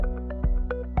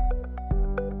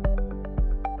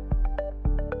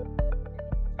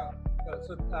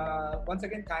Once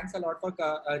again, thanks a lot for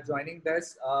joining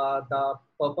this. The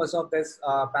purpose of this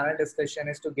panel discussion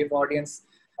is to give audience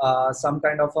some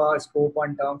kind of a scope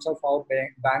on terms of how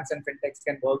banks and fintechs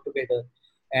can work together.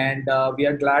 And we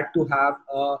are glad to have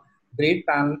a great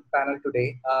panel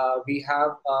today. We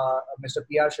have Mr.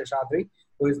 P.R. Seshadri,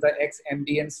 who is the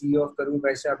ex-MD and CEO of Karur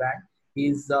Vysya Bank.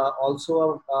 He's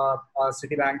also a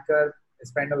Citibanker,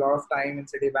 spent a lot of time in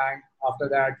Citibank. After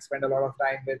that, spent a lot of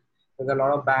time with a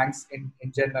lot of banks in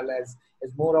general. As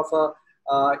more of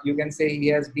a you can say he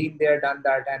has been there, done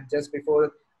that. And just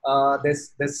before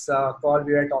this call,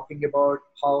 we were talking about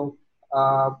how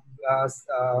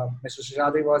Mr.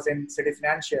 Seshadri was in City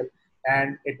Financial,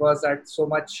 and it was that so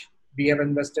much we have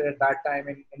invested at that time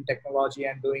in technology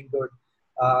and doing good.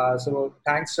 So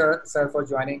thanks, sir, for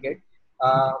joining it.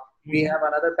 We have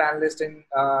another panelist in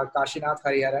Kashinath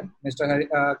Hariharan. Mr.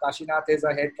 Kashinath is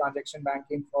a head transaction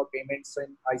banking for payments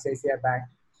in ICICI Bank.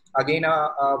 Again,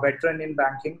 a veteran in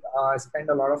banking, spent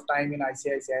a lot of time in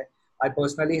ICICI. I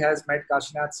personally has met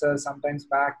Kashinath sir sometimes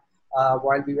back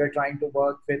while we were trying to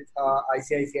work with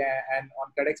ICICI, and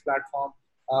on TEDx platform.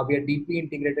 We are deeply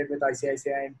integrated with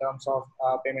ICICI in terms of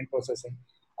payment processing.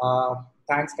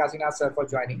 Thanks, Kashinath sir, for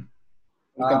joining.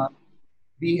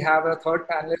 We have a third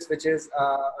panelist, which is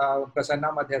Prasanna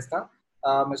Madhyastha.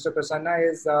 Mr.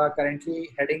 Prasanna is currently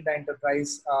heading the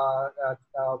enterprise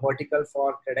vertical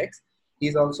for TEDx.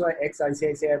 He's also an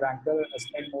ex-ICICI banker,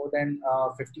 spent more than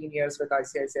 15 years with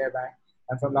ICICI Bank.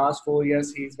 And for the last 4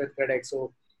 years, he's with TEDx.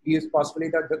 So he is possibly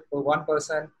the one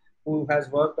person who has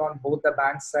worked on both the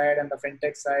bank side and the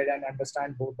fintech side and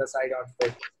understand both the side of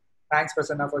it. Thanks,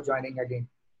 Prasanna, for joining again.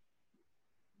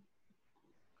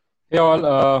 Hey all,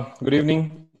 good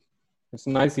evening. It's a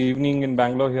nice evening in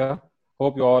Bangalore here.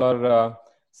 Hope you all are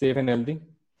safe and healthy.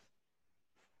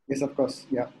 Yes, of course.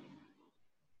 Yeah.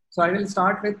 So I will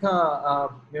start with a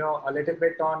little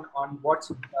bit on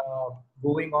what's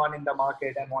going on in the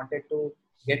market, and wanted to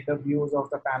get the views of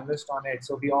the panelists on it.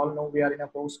 So we all know we are in a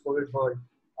post-COVID world.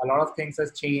 A lot of things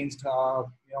has changed.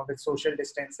 With social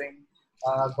distancing.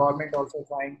 Government also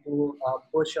trying to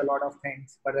push a lot of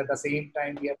things, but at the same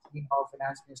time, we have seen how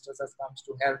finance ministers has come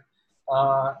to help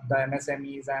the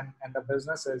MSMEs and the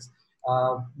businesses.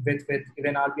 With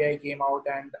even RBI came out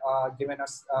and given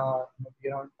us a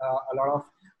lot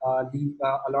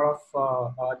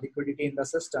of liquidity in the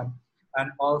system,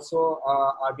 and also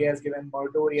RBI has given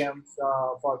moratoriums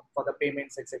for the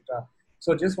payments, etc.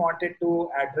 So just wanted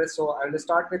to address. So I will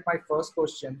start with my first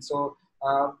question. So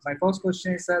my first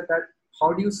question is that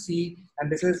how do you see,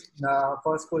 and this is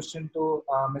first question to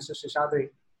Mr. Seshadri,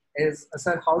 is,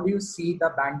 sir, how do you see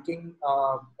the banking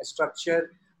structure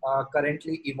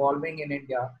currently evolving in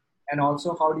India? And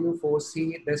also, how do you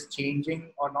foresee this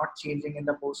changing or not changing in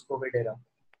the post-COVID era?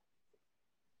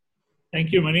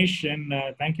 Thank you, Manish, and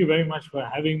thank you very much for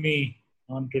having me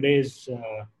on today's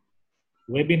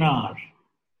webinar.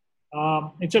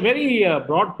 It's a very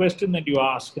broad question that you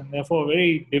ask, and therefore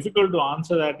very difficult to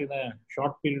answer that in a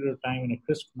short period of time in a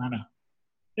crisp manner.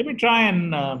 Let me try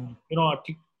and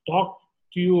talk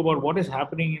to you about what is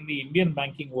happening in the Indian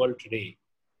banking world today.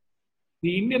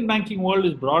 The Indian banking world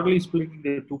is broadly split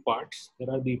into two parts. There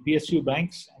are the PSU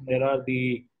banks and there are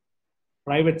the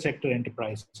private sector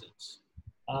enterprises.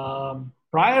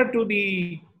 Prior to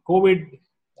the COVID,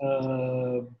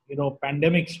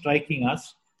 pandemic striking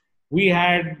us, we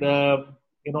had,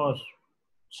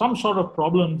 some sort of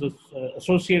problems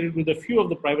associated with a few of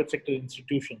the private sector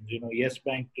institutions. Yes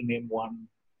Bank to name one.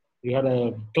 We had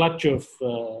a clutch of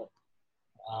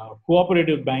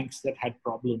cooperative banks that had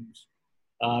problems.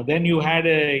 Then you had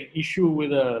an issue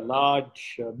with a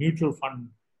large mutual fund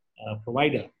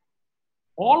provider.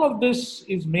 All of this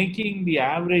is making the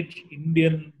average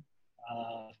Indian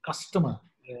customer,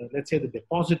 let's say the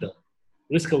depositor,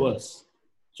 risk averse.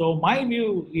 So my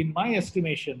view, in my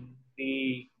estimation,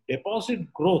 the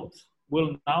deposit growth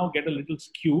will now get a little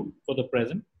skewed for the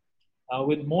present,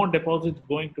 with more deposits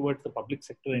going towards the public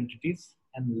sector entities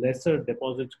and lesser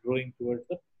deposits going towards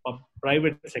the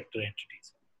private sector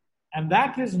entities. And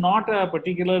that is not a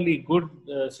particularly good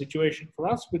situation for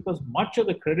us, because much of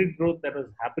the credit growth that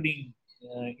was happening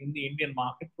in the Indian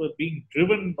market was being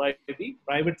driven by the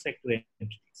private sector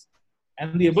entities.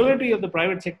 And the ability of the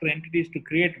private sector entities to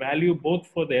create value both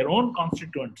for their own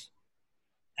constituents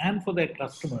and for their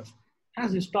customers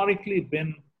has historically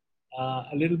been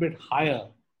a little bit higher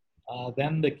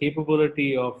than the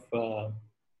capability of the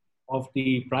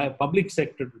public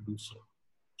sector to do so.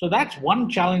 So that's one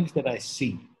challenge that I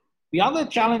see. The other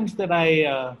challenge that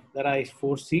I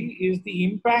foresee is the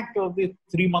impact of the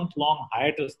 3-month-long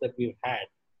hiatus that we've had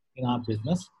in our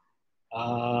business.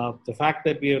 The fact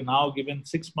that we have now given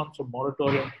 6 months of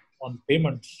moratorium on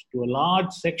payments to a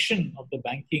large section of the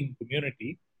banking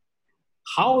community,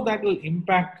 how that will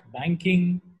impact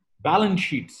banking balance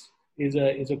sheets is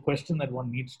a question that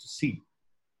one needs to see.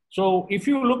 So if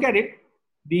you look at it,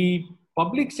 the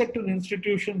public sector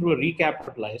institutions were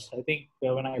recapitalized. I think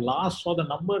when I last saw the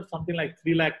number, something like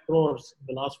 3 lakh crores in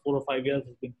the last 4 or 5 years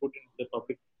has been put into the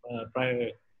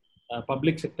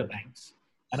public sector banks.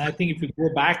 And I think if you go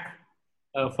back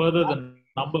further, the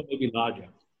number may be larger.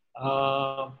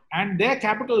 And their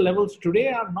capital levels today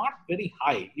are not very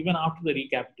high, even after the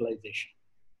recapitalization.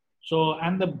 So,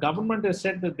 and the government has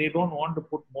said that they don't want to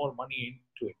put more money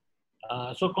into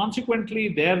it. So consequently,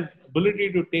 their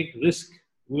ability to take risk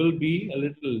will be a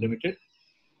little limited.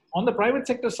 On the private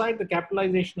sector side, the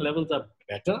capitalization levels are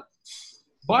better,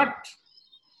 but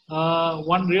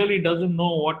one really doesn't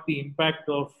know what the impact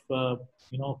of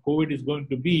COVID is going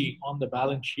to be on the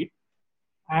balance sheet.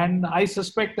 And I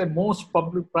suspect that most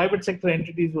private sector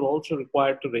entities will also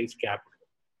require to raise capital.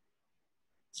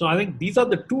 So I think these are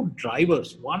the two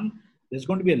drivers. One, there's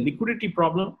going to be a liquidity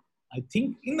problem. I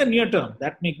think in the near term,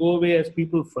 that may go away as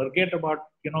people forget about,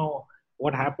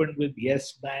 what happened with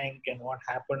Yes Bank and what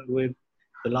happened with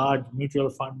the large mutual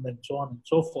fund and so on and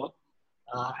so forth.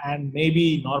 And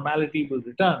maybe normality will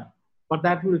return, but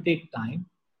that will take time.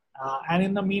 And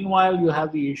in the meanwhile, you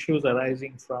have the issues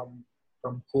arising from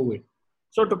COVID.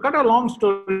 So to cut a long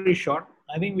story short,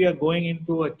 I think we are going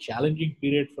into a challenging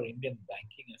period for Indian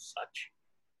banking as such.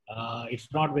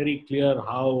 It's not very clear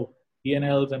how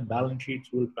P&Ls and balance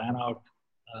sheets will pan out,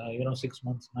 6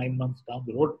 months, 9 months down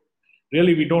the road.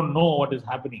 Really, we don't know what is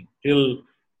happening till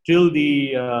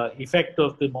the effect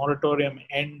of the moratorium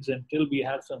ends, until we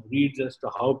have some reads as to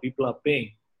how people are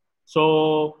paying.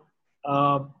 So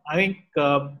I think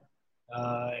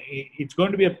it's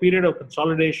going to be a period of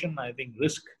consolidation. I think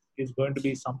risk is going to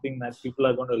be something that people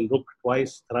are going to look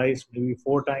twice, thrice, maybe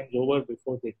 4 times over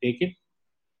before they take it.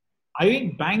 I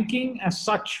think banking as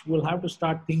such will have to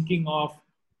start thinking of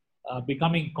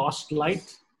becoming cost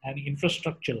light and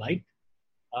infrastructure light.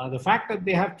 The fact that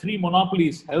they have 3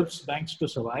 monopolies helps banks to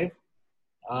survive.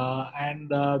 And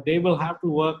they will have to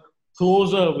work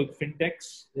closer with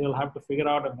fintechs. They will have to figure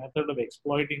out a method of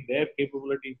exploiting their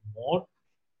capabilities more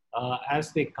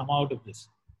as they come out of this.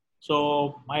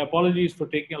 So my apologies for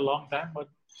taking a long time, but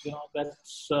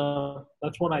that's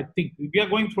what I think. We are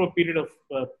going through a period of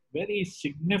very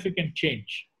significant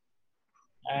change,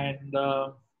 and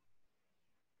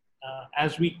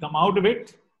as we come out of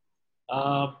it,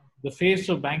 the face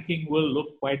of banking will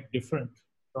look quite different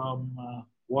from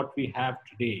what we have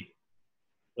today.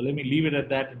 So let me leave it at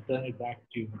that and turn it back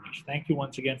to you, Manish. Thank you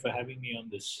once again for having me on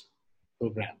this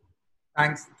program.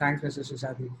 Thanks, Mr.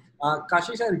 Seshadri.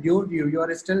 Kashi sir, your view, you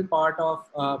are still part of,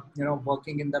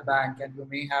 working in the bank, and you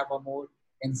may have a more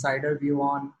insider view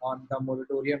on the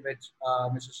moratorium, which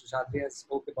Mr. Seshadri has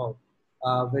spoke about,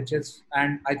 which is,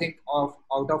 and I think out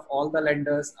of all the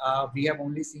lenders, we have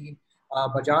only seen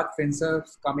Bajaj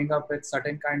Finserv coming up with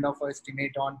certain kind of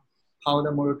estimate on how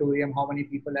the moratorium, how many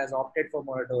people has opted for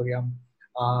moratorium,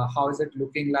 how is it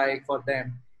looking like for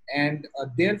them. And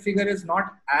their figure is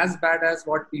not as bad as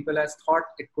what people has thought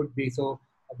it could be. So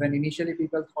when initially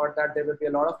people thought that there will be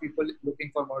a lot of people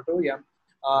looking for moratorium,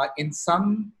 in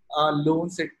some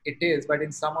loans it is, but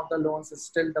in some of the loans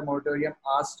still the moratorium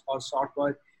asked or sought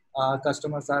for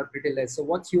customers are pretty less. So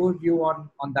what's your view on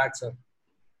that, sir?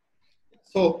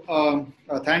 So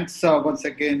thanks once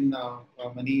again,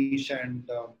 Manish and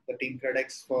the team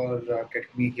Credex for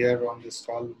getting me here on this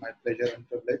call. My pleasure and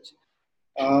privilege.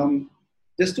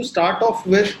 Just to start off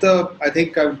with, I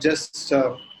think I would just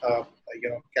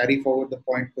carry forward the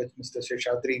point which Mr.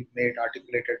 Seshadri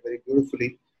articulated very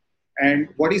beautifully. And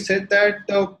what he said that,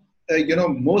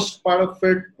 most part of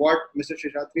it, what Mr.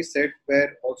 Seshadri said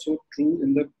were also true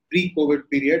in the pre-COVID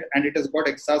period, and it has got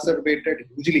exacerbated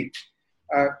hugely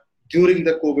during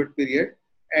the COVID period.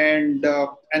 And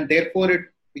therefore, it,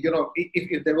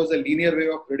 if there was a linear way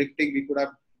of predicting, we could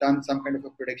have done some kind of a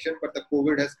prediction, but the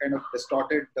COVID has kind of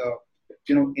distorted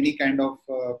any kind of,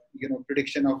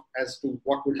 prediction of as to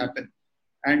what would happen.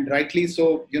 And rightly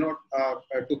so, to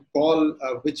call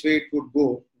which way it would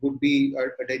go would be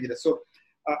dangerous.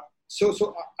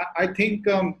 So I think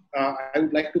I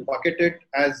would like to bucket it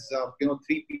as,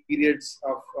 3 periods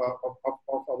of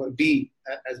our being,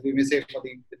 as we may say, for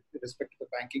the respect to the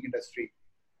banking industry.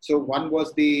 So one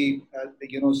was the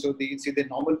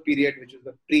normal period, which is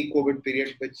the pre-COVID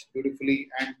period, which beautifully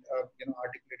and,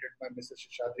 articulated by Mr.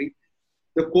 Seshadri.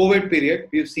 The COVID period,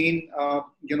 we've seen,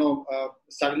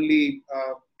 suddenly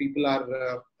people are,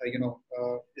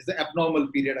 is the abnormal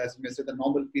period, as we say, the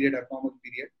normal period, abnormal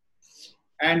period.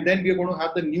 and then we're going to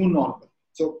have the new normal.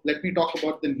 So let me talk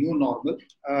about the new normal.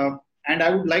 And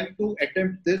I would like to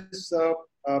attempt this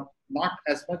not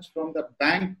as much from the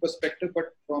bank perspective,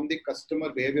 but from the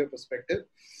customer behavior perspective,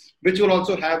 which will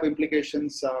also have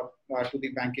implications to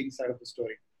the banking side of the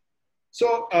story.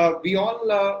 So we all,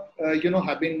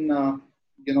 have been,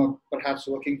 perhaps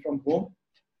working from home,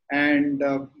 and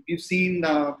we've seen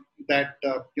that,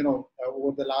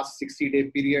 over the last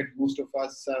 60-day period, most of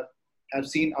us have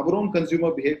seen our own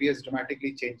consumer behaviors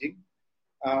dramatically changing.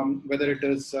 Whether it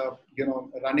is,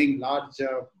 running large,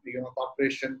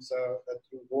 corporations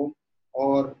through home,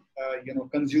 or,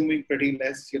 consuming pretty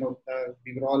less. We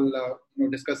were all,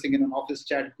 discussing in an office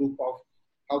chat group of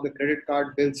how the credit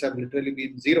card bills have literally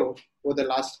been zero over the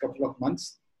last couple of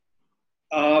months.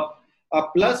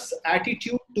 Plus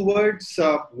attitude towards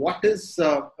what is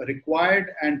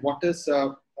required and what is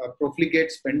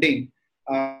profligate spending.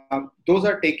 Those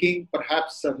are taking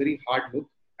perhaps a very hard look.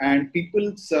 And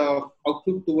people's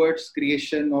outlook towards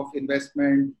creation of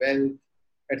investment, wealth,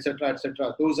 etc.,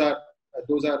 those are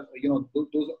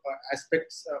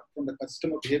aspects from the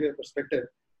customer behavior perspective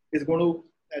is going to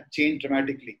change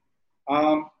dramatically.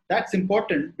 That's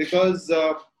important because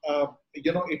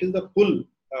it is the pull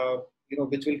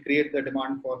which will create the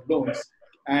demand for loans.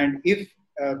 And if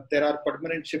there are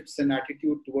permanent shifts in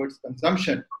attitude towards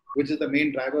consumption, which is the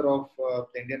main driver of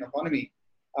the Indian economy,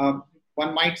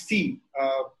 one might see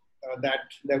that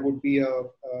there would be a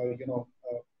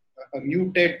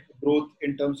muted growth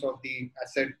in terms of the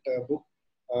asset book,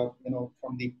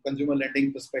 from the consumer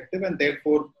lending perspective, and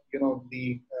therefore,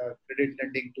 the credit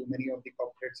lending to many of the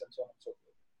corporates and so on and so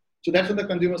forth. So that's on the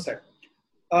consumer side.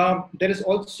 There is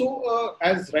also,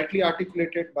 as rightly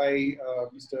articulated by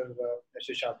Mr.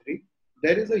 Seshadri,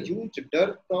 there is a huge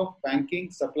dearth of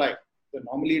banking supply. So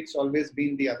normally it's always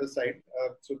been the other side.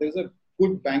 So there's a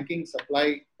good banking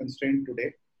supply constraint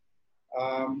today.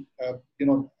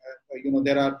 There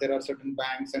are certain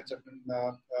banks and certain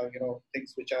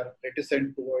things which are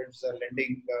reticent towards lending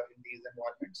in these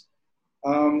environments.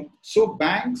 So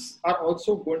banks are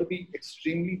also going to be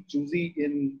extremely choosy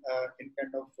in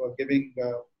kind of giving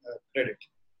credit.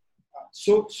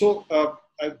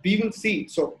 We will see.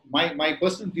 So my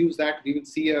personal view is that we will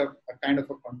see a kind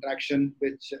of a contraction,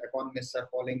 which economists are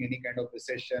calling any kind of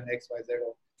recession, XYZ,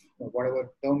 or whatever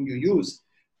term you use.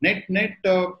 Net,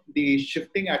 the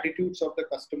shifting attitudes of the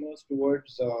customers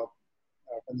towards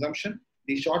consumption,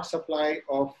 the short supply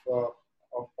of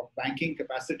banking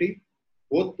capacity,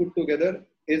 both put together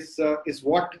is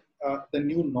what the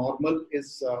new normal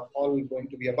is all going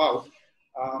to be about.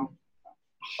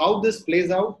 How this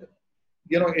plays out,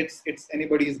 it's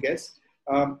anybody's guess.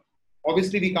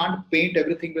 Obviously, we can't paint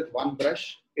everything with one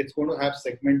brush. It's going to have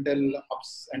segmental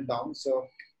ups and downs.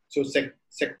 So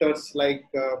sectors like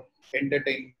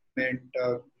entertainment,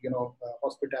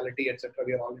 hospitality, etc.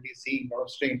 We are already seeing a lot of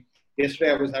strain.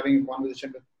 Yesterday, I was having a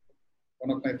conversation with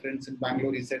one of my friends in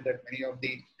Bangalore. He said that many of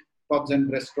the pubs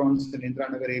and restaurants in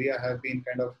Indiranagar area have been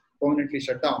kind of permanently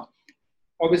shut down,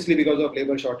 obviously because of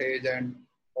labor shortage and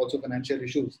also financial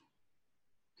issues.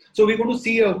 So we're going to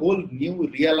see a whole new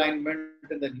realignment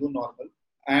in the new normal.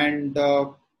 And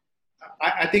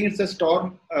I think it's a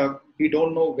storm. We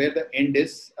don't know where the end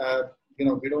is. We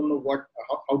don't know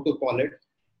how to call it.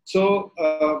 So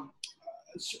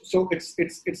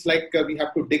it's like we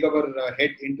have to dig our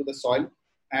head into the soil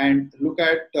and look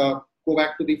at, go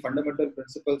back to the fundamental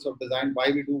principles of design,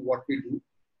 why we do what we do.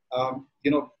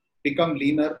 Become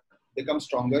leaner, become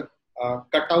stronger,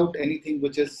 cut out anything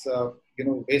which is,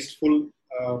 wasteful,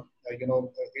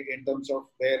 in terms of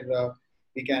where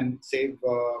we can save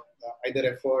either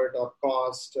effort or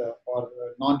cost or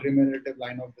non-remunerative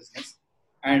line of business.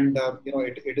 And,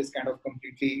 it is kind of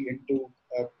completely into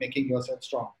making yourself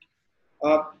strong.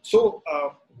 So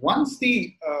once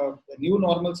the new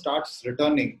normal starts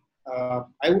returning,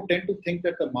 I would tend to think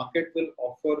that the market will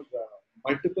offer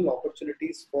multiple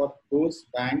opportunities for those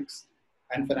banks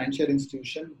and financial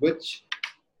institutions which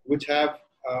have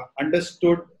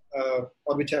understood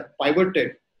or which have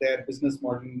pivoted their business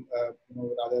model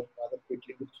rather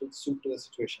quickly, which will suit to the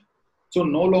situation. So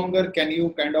no longer can you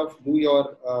kind of do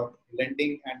your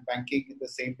lending and banking in the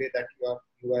same way that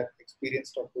you are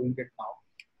experienced of doing it now.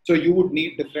 So you would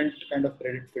need different kind of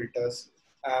credit filters,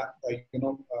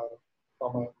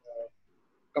 from a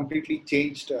completely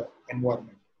changed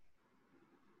environment.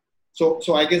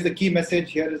 So I guess the key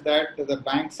message here is that the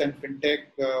banks and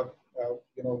fintech,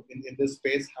 in this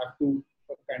space have to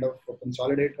kind of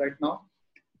consolidate right now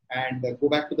and go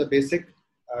back to the basic.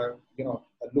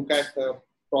 Look at the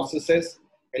processes,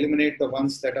 eliminate the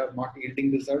ones that are not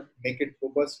yielding result, make it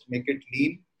robust, make it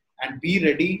lean, and be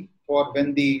ready for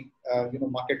when the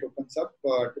market opens up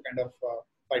to kind of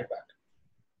fight back.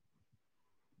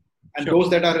 And those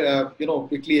that are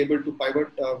quickly able to pivot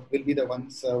will be the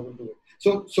ones who will do it.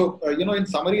 So in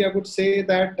summary, I would say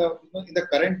that in the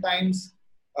current times,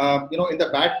 in the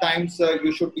bad times,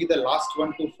 you should be the last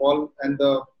one to fall and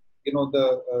the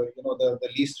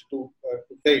least to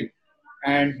fail.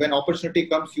 And when opportunity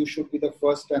comes, you should be the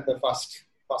first and the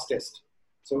fastest.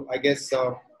 So I guess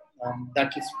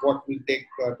that is what will take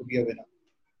to be a winner.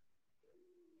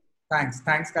 Thanks,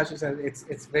 Kashi sir.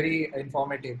 It's very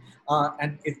informative,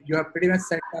 and you have pretty much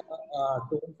set a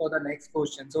tone for the next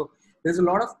question. So there's a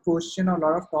lot of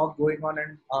talk going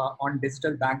on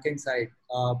digital banking side.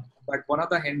 But one of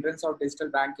the hindrance of digital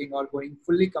banking or going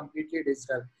completely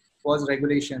digital was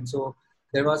regulation. So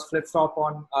there was flip-flop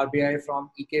on RBI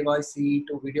from eKYC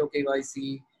to video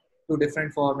KYC to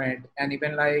different format, and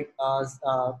even like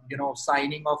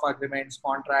signing of agreements,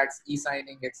 contracts,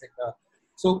 e-signing, etc.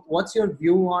 So what's your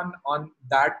view on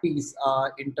that piece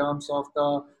in terms of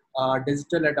the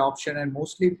digital adoption, and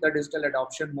mostly the digital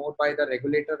adoption more by the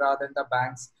regulator rather than the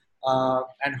banks?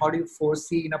 And how do you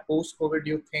foresee in a post-COVID,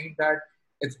 do you think that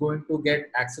it's going to get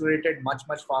accelerated much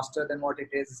faster than what it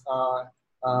is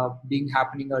being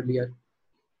happening earlier?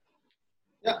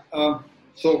 Yeah.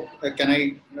 So can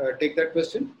I take that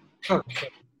question? Sure.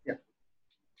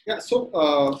 Yeah. So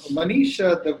Manish,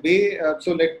 the way,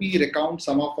 so let me recount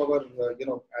some of our,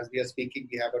 as we are speaking,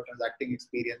 we have a transacting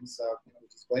experience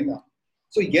which is going on.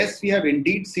 So yes, we have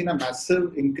indeed seen a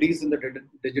massive increase in the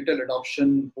digital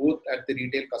adoption, both at the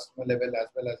retail customer level as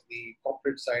well as the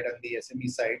corporate side and the SME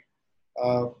side,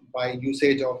 by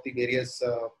usage of the various,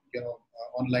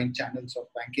 online channels of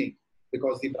banking,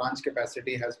 because the branch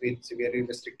capacity has been severely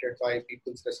restricted by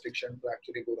people's restriction to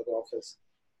actually go to the office.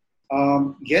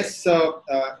 Yes,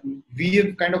 we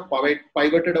have kind of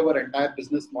pivoted our entire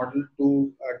business model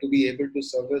to be able to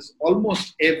service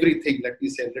almost everything, let me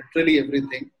say, literally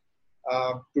everything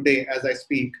today as I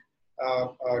speak,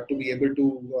 to be able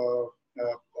to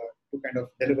kind of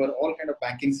deliver all kind of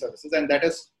banking services. And that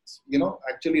has,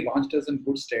 actually launched us in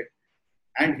good state.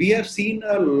 And we have seen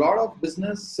a lot of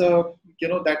business,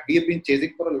 that we have been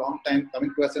chasing for a long time,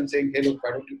 coming to us and saying, hey, look,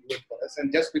 why don't you do it for us?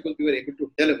 And just because we were able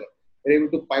to deliver, we were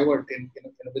able to pivot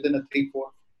within a 3-4,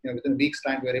 within a week's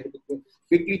time, we were able to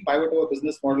quickly pivot our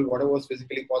business model, whatever was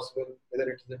physically possible, whether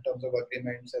it is in terms of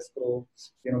agreements, escrow,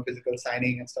 physical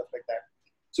signing and stuff like that.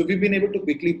 So we've been able to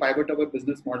quickly pivot our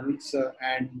business models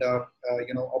and,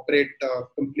 operate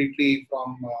completely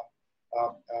from a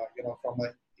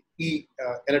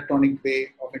electronic way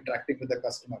of interacting with the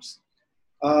customers.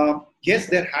 Yes,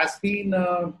 there has been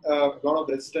a lot of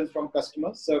resistance from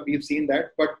customers. We've seen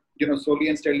that, but slowly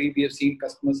and steadily, we have seen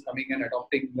customers coming and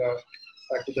adopting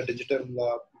to the digital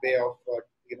way of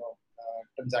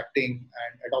transacting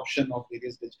and adoption of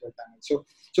various digital channels.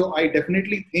 So I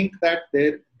definitely think that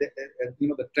the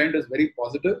trend is very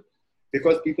positive,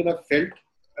 because people have felt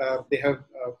they have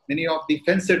many of the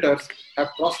fence sitters have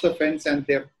crossed the fence and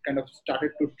they have kind of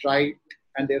started to try,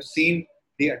 and they have seen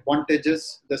the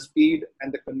advantages, the speed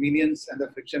and the convenience and the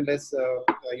frictionless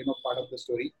part of the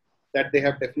story that they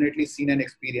have definitely seen and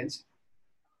experienced.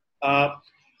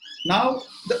 Now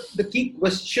the key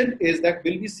question is that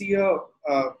will we see a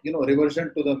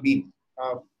reversion to the mean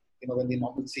when the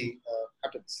normalcy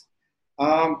happens?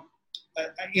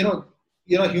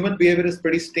 Human behavior is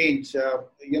pretty strange.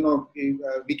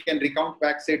 We can recount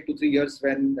back, say, 2-3 years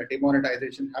when the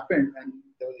demonetization happened and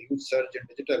there was a huge surge in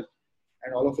digital,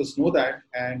 and all of us know that.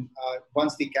 And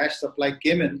once the cash supply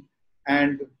came in,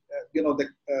 and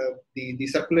the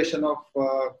circulation of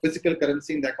physical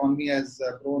currency in the economy has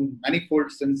grown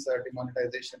manifold since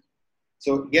demonetization.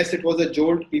 So yes, it was a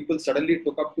jolt. People suddenly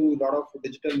took up to a lot of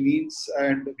digital means,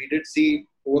 and we did see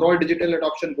overall digital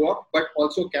adoption go up, but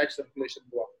also cash circulation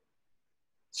go up.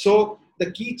 So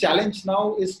the key challenge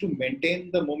now is to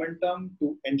maintain the momentum,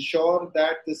 to ensure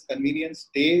that this convenience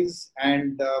stays,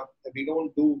 and we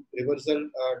don't do reversal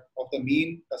of the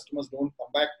mean. Customers don't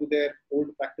come back to their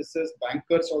old practices.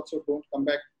 Bankers also don't come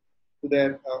back to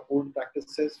their old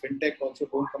practices. Fintech also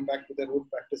don't come back to their old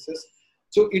practices.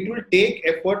 So it will take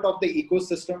effort of the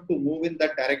ecosystem to move in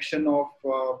that direction of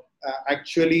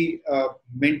actually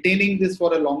maintaining this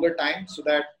for a longer time, so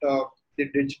that the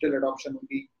digital adoption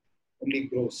only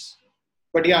grows.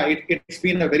 But yeah, it's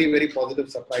been a very, very positive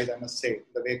surprise, I must say,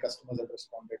 the way customers have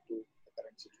responded to the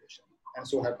current situation, and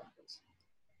so have bankers.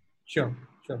 Sure.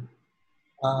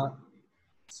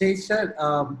 Say, sir,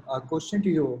 a question to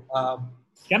you.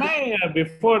 Can I,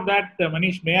 before that,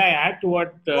 Manish, may I add to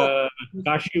what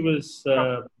Kashi was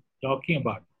talking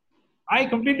about? I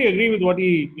completely agree with what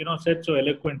he said so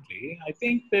eloquently. I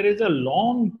think there is a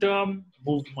long-term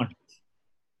movement,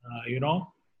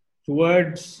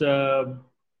 towards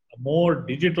more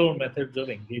digital methods of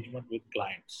engagement with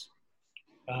clients.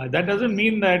 That doesn't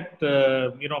mean that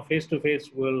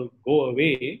face-to-face will go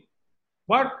away,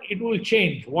 but it will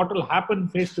change. What will happen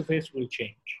face-to-face will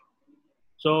change.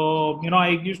 So, I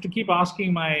used to keep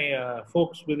asking my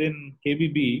folks within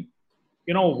KBB,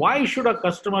 why should a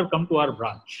customer come to our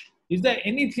branch? Is there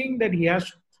anything that he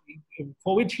has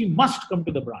for which he must come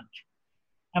to the branch?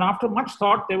 And after much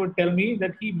thought, they would tell me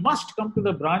that he must come to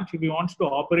the branch if he wants to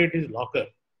operate his locker.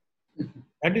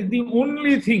 That is the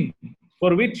only thing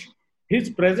for which his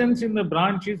presence in the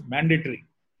branch is mandatory.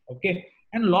 Okay.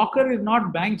 And locker is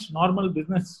not bank's normal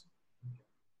business.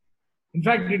 In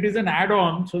fact, it is an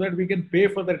add-on so that we can pay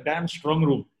for the damn strong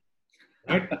room.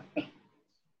 Right?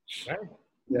 Right?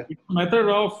 Yeah. It's a method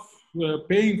of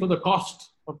paying for the cost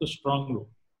of the strong room.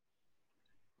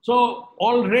 So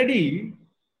already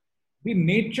the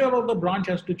nature of the branch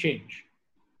has to change.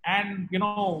 And,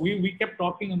 we kept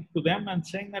talking to them and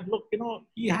saying that, look,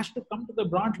 he has to come to the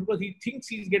branch because he thinks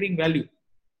he's getting value.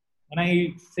 When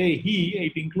I say he,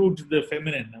 it includes the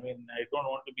feminine. I mean, I don't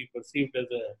want to be perceived as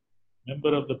a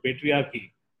member of the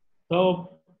patriarchy.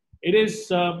 So it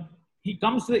is,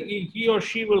 he or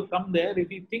she will come there if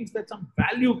he thinks that some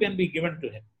value can be given to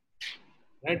him,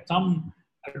 right? Some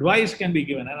advice can be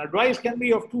given. And advice can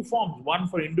be of two forms, one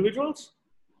for individuals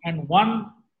and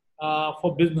one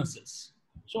for businesses.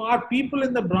 So our people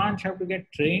in the branch have to get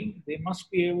trained. They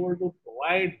must be able to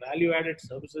provide value-added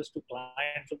services to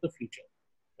clients of the future.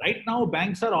 Right now,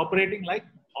 banks are operating like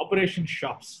operation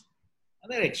shops.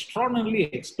 And they're extraordinarily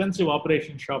expensive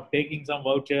operation shop, taking some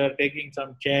voucher, taking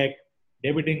some check,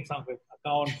 debiting some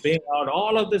account, paying out.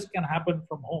 All of this can happen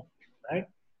from home, right?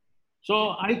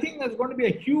 So I think there's going to be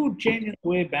a huge change in the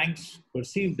way banks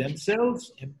perceive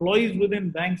themselves, employees within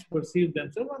banks perceive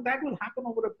themselves, and that will happen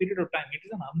over a period of time. It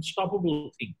is an unstoppable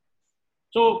thing.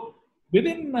 So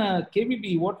within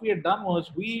KBB, what we had done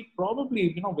was we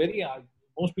probably,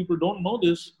 most people don't know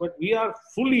this, but we are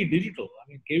fully digital. I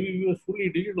mean, KBB was fully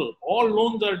digital. All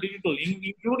loans are digital,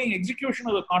 including execution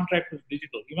of the contract is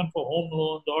digital, even for home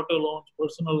loans, auto loans,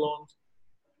 personal loans.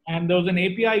 And there was an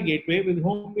API gateway with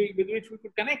which we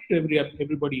could connect to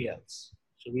everybody else.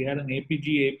 So we had an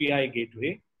APG API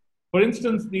gateway. For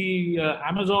instance, the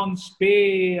Amazon's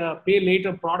Pay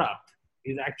Later product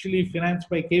is actually financed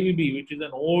by KBB, which is an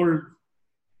old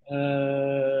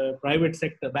private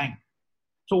sector bank.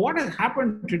 So what has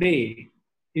happened today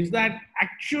is that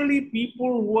actually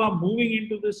people who are moving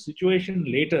into this situation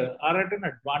later are at an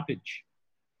advantage.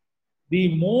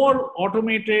 The more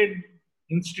automated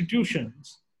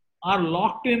institutions are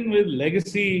locked in with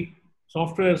legacy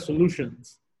software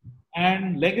solutions,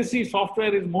 and legacy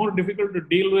software is more difficult to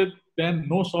deal with than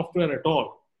no software at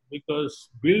all, because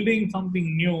building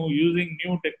something new using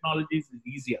new technologies is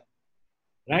easier,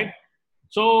 right?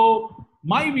 So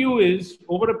my view is,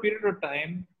 over a period of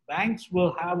time, banks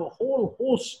will have a whole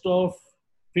host of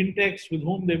fintechs with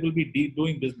whom they will be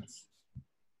doing business,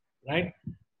 right?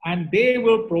 And they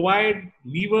will provide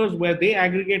levers where they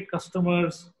aggregate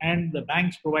customers and the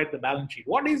banks provide the balance sheet.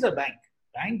 What is a bank?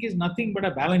 Bank is nothing but a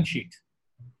balance sheet,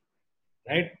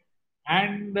 right?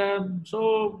 And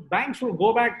so banks will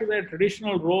go back to their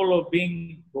traditional role of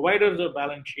being providers of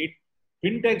balance sheet.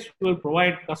 Fintechs will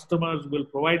provide customers, will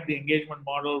provide the engagement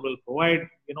model, will provide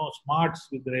smarts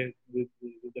with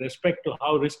respect to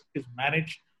how risk is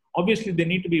managed. Obviously, they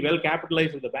need to be well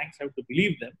capitalized, so the banks have to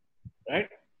believe them, right?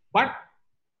 But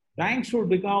banks will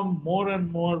become more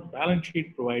and more balance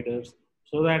sheet providers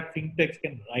so that fintechs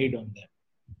can ride on them.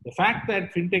 The fact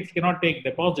that fintechs cannot take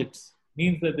deposits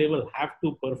means that they will have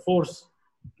to perforce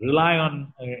rely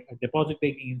on a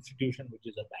deposit-taking institution, which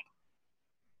is a bank.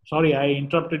 Sorry, I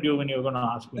interrupted you when you were going to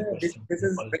ask me a question. This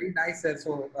is very nice, sir.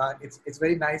 So it's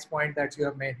very nice point that you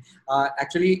have made.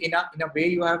 Actually, in a way,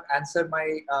 you have answered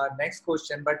my next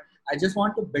question, but I just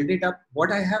want to build it up.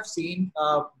 What I have seen,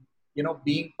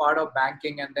 being part of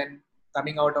banking and then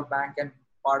coming out of bank and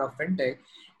part of fintech,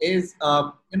 is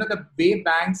the way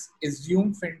banks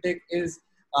assume fintech is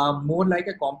more like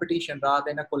a competition rather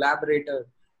than a collaborator,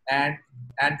 and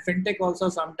fintech also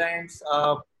sometimes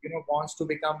wants to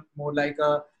become more like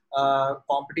a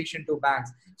competition to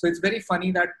banks. So it's very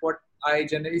funny that what I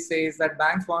generally say is that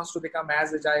banks wants to become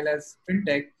as agile as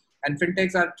fintech, and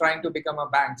fintechs are trying to become a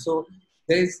bank. So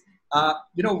there's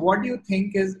what do you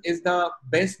think is the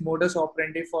best modus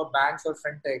operandi for banks or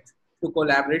fintechs to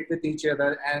collaborate with each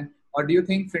other, or do you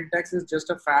think fintechs is just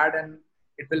a fad and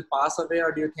it will pass away,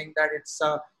 or do you think that it's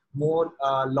a more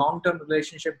long-term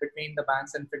relationship between the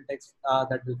banks and fintechs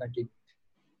that will continue?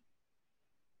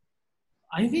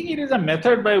 I think it is a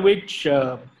method by which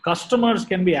customers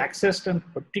can be accessed and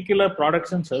particular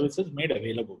products and services made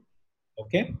available,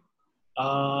 okay,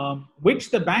 which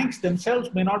the banks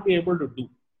themselves may not be able to do.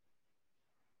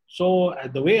 So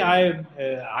the way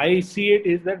I see it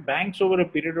is that banks over a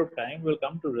period of time will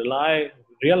come to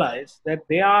realize that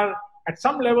they are at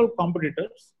some level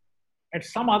competitors, at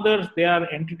some others they are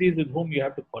entities with whom you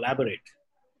have to collaborate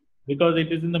because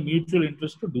it is in the mutual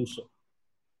interest to do so.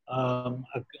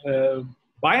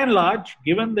 By and large,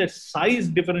 given the size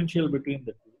differential between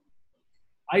the two,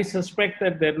 I suspect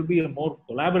that there will be a more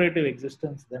collaborative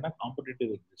existence than a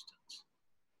competitive existence.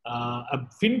 A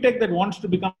fintech that wants to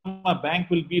become a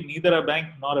bank will be neither a bank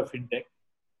nor a fintech.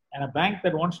 And a bank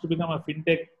that wants to become a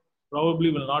fintech probably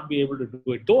will not be able to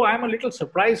do it. Though I'm a little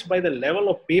surprised by the level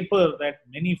of paper that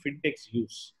many fintechs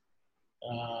use.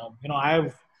 When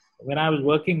I was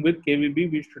working with KVB,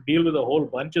 we used to deal with a whole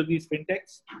bunch of these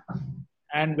fintechs.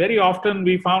 And very often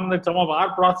we found that some of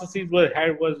our processes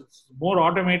was more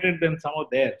automated than some of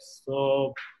theirs.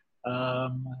 So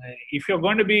if you're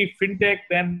going to be fintech,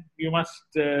 then you must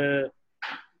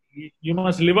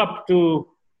live up to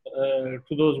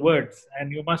those words,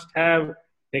 and you must have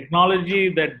technology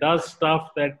that does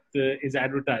stuff that is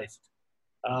advertised.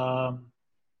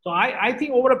 So I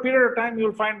think over a period of time,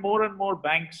 you'll find more and more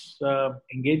banks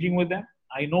engaging with them.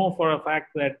 I know for a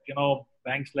fact that,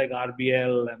 banks like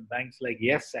RBL and banks like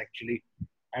Yes actually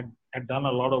had done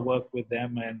a lot of work with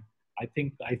them, and I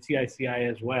think ICICI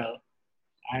as well,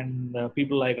 and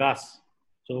people like us.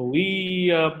 So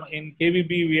we, in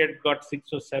KVB, we had got 6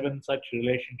 or 7 such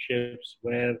relationships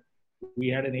where we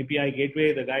had an API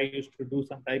gateway. The guy used to do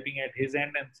some typing at his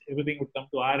end and everything would come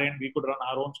to our end. We could run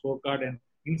our own scorecard and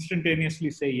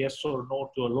instantaneously say yes or no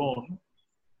to a loan.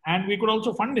 And we could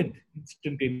also fund it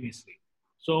instantaneously.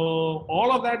 So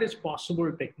all of that is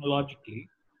possible technologically.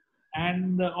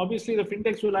 And obviously the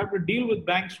fintechs will have to deal with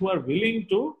banks who are willing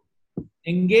to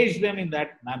engage them in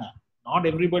that manner. Not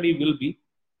everybody will be.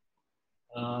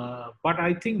 But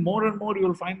I think more and more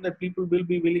you'll find that people will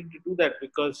be willing to do that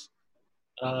because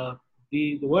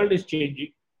the world is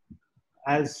changing.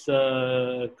 As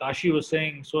Kashi was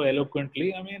saying so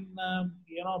eloquently, I mean,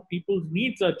 people's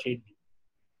needs are changing.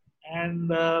 And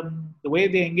the way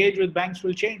they engage with banks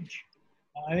will change.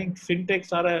 I think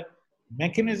fintechs are a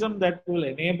mechanism that will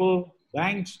enable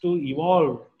banks to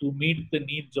evolve to meet the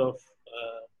needs of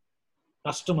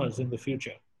customers in the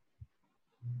future.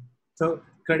 So,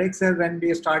 Credix, sir, when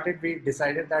we started, we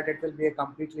decided that it will be a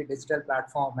completely digital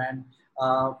platform. And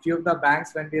few of the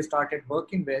banks, when we started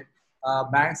working with,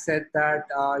 banks said that,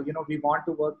 we want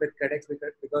to work with Credix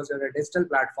because you're a digital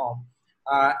platform.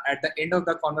 At the end of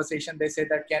the conversation, they said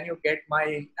that, can you get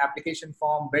my application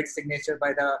form wet signature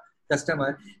by the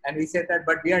customer? And we said that,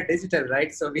 but we are digital,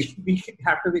 right? So we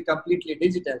have to be completely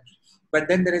digital. But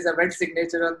then there is a wet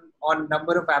signature on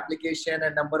number of application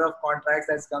and number of contracts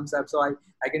that comes up. So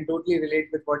I can totally relate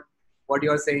with what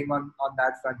you're saying on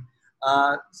that front.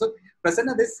 So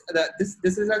Prasanna, this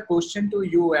is a question to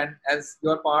you, and as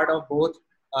you're part of both,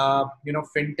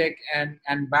 fintech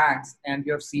and banks, and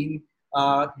you've seen,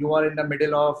 you are in the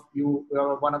middle of, you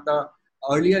are one of the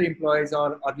earlier employees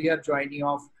or earlier joinee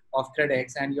of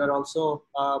Credix, and you're also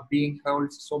being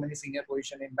held so many senior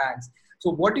positions in banks. So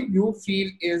what do you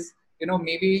feel is,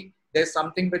 maybe there's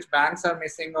something which banks are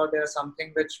missing, or there's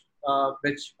something which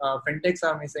fintechs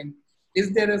are missing?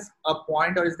 Is there a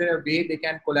point, or is there a way they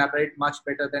can collaborate much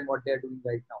better than what they're doing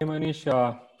right now? Hey Manish,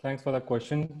 thanks for the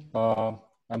question.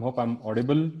 I hope I'm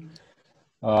audible.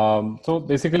 So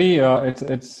basically,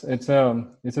 it's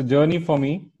a journey for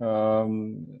me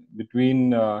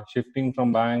between shifting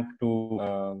from bank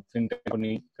to fintech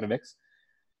company Credix.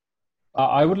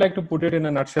 I would like to put it in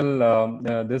a nutshell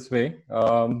this way.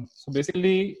 So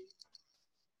basically,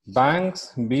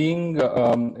 banks being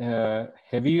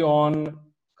heavy on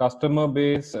customer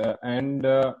base and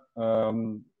the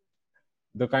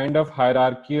kind of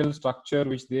hierarchical structure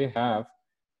which they have,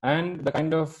 and the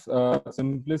kind of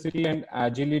simplicity and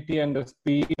agility and the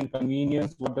speed and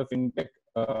convenience what the fintech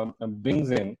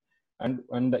brings in,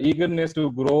 and the eagerness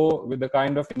to grow with the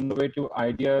kind of innovative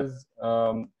ideas,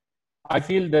 I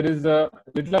feel there is a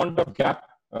little amount of gap.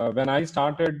 When I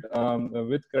started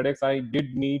with Credix, I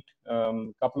did meet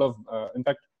couple of, in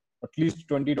fact, at least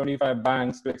 20-25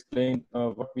 banks to explain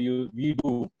what we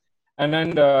do. And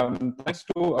then thanks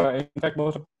to, in fact,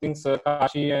 most of the things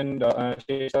Kashi and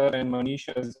Sheshar and Manish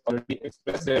has already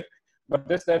expressed it. But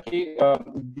this that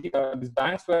these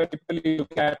banks were typically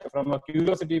looked at from a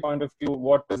curiosity point of view,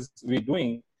 what is we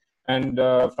doing, and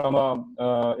from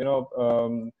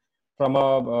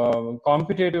a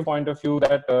competitive point of view,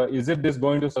 that is it this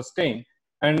going to sustain?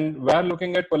 and we're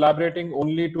looking at collaborating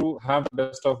only to have the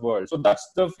best of worlds. So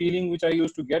that's the feeling which I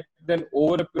used to get. Then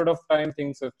over a period of time,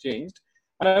 things have changed.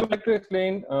 And I would like to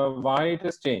explain why it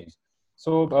has changed.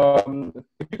 So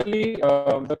typically,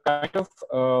 the kind of,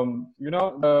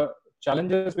 the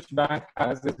challenges which bank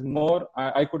has is more,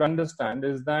 I could understand,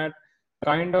 is that the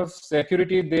kind of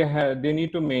security they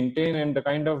need to maintain, and the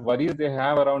kind of worries they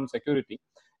have around security,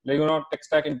 like, tech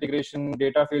stack integration,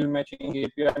 data field matching,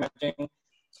 API matching.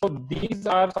 So these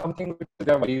are something which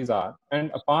their worries are.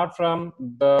 And apart from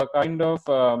the kind of,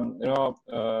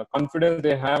 confidence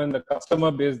they have in the customer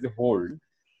base they hold,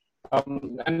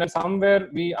 and then somewhere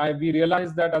we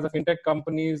realize that as a fintech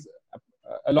companies,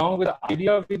 along with the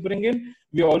idea we bring in,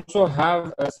 we also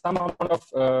have some amount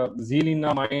of zeal in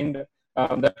our mind,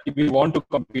 that we want to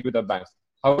compete with the banks.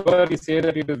 However, we say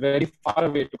that it is very far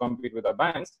away to compete with the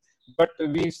banks, but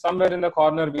we somewhere in the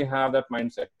corner we have that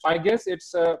mindset. So I guess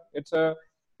it's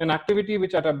an activity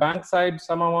which at a bank side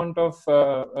some amount of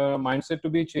mindset to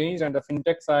be changed, and the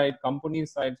fintech side, company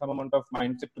side, some amount of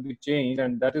mindset to be changed,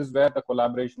 and that is where the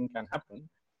collaboration can happen.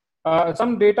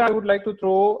 Some data I would like to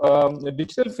throw. The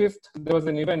Digital Fifth, there was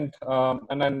an event,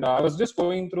 and then I was just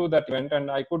going through that event,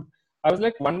 and I was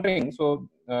like wondering. So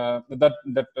that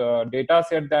data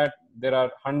said that there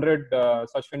are 100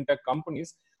 such fintech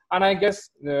companies, and I guess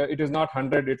it is not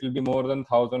 100; it will be more than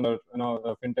 1,000 or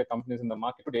fintech companies in the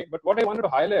market today. But what I wanted to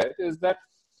highlight is that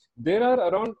there are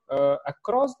around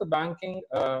across the banking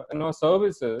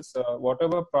services,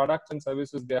 whatever products and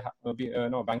services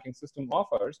banking system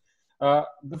offers,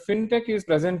 the fintech is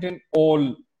present in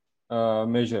all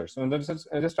measures. And that's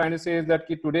I'm just trying to say is that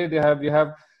today we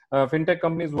have fintech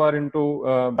companies who are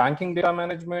into banking data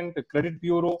management, credit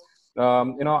bureau,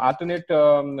 alternate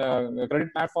credit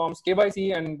platforms,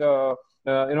 KYC, and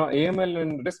AML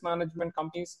and risk management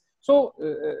companies. So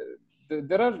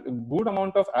there are good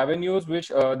amount of avenues which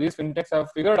these fintechs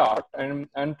have figured out,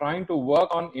 and trying to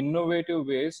work on innovative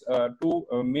ways to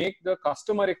make the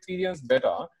customer experience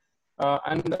better,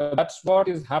 and that's what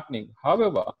is happening.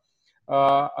 However,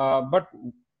 but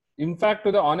in fact,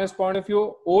 to the honest point of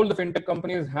view, all the fintech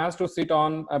companies has to sit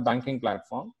on a banking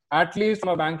platform, at least from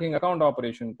a banking account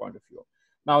operation point of view.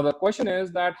 Now, the question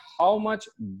is that how much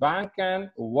bank can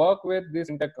work with these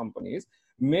fintech companies,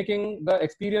 making the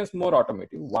experience more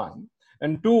automated, one.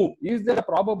 And two, is there a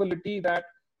probability that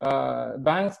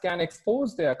banks can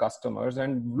expose their customers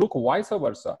and look vice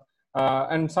versa?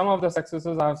 And some of the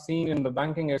successes I've seen in the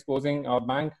banking exposing or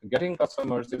bank getting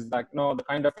customers is like, the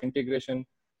kind of integration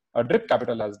Drip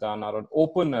Capital has done, or an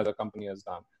Open as a company has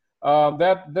done.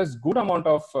 There's good amount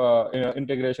of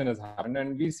integration has happened,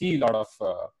 and we see a lot of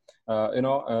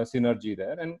synergy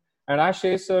there. And as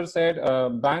Shay sir said,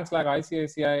 banks like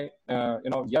ICICI,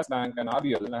 Yes Bank and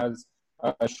RBL has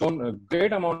shown a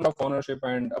great amount of ownership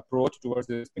and approach towards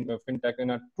this fintech in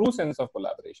a true sense of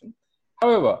collaboration.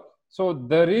 However, so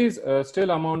there is still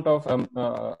amount of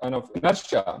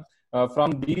inertia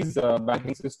from these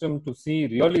banking system to see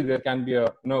really there can be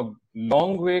a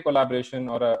long way collaboration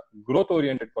or a growth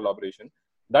oriented collaboration.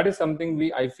 That is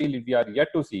something I feel we are yet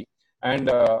to see,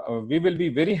 and we will be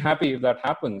very happy if that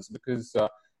happens, because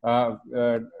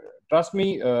trust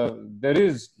me, there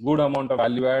is good amount of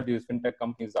value add these fintech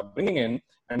companies are bringing in,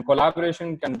 and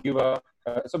collaboration can give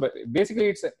so basically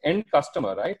it's an end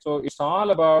customer, right? So it's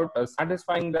all about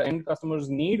satisfying the end customer's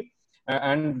need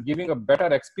and giving a better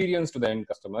experience to the end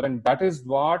customer, and that is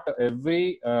what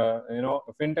every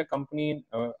fintech company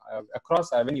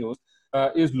across avenues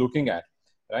is looking at,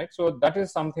 right? So that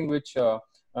is something which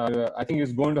I think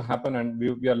is going to happen, and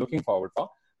we are looking forward for.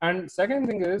 And second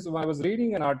thing is, I was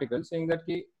reading an article saying that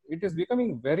it is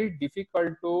becoming very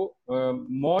difficult to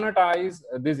monetize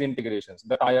these integrations,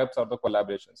 the tie-ups or the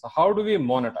collaborations. So how do we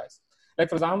monetize? Like,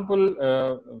 for example,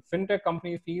 fintech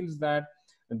company feels that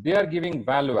they are giving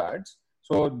value adds.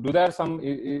 So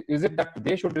is it that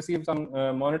they should receive some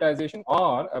monetization,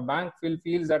 or a bank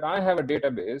feels that I have a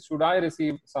database, should I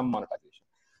receive some monetization?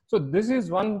 So this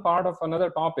is one part of another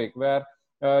topic where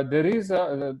there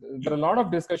are a lot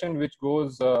of discussion which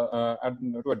goes to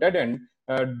a dead end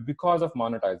because of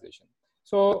monetization.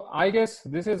 So I guess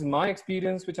this is my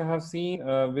experience, which I have seen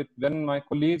with when my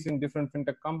colleagues in different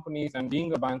fintech companies, and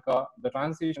being a banker, the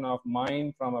transition of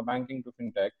mine from a banking to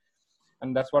fintech.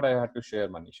 And that's what I had to share,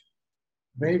 Manish.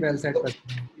 Very well said.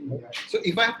 So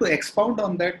if I have to expound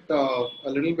on that a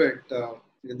little bit,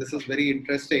 this is very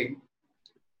interesting.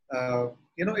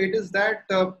 It is that,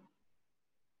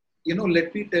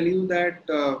 let me tell you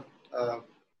that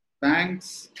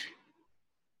banks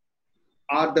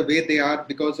are the way they are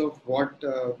because of what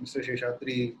Mr.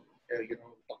 Seshadri,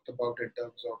 talked about in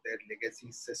terms of their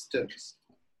legacy systems.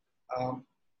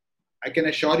 I can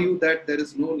assure you that there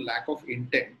is no lack of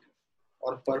intent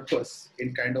or purpose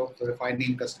in kind of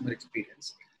refining customer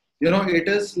experience. It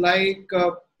is like,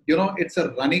 it's a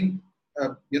running,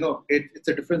 it's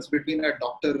a difference between a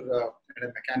doctor and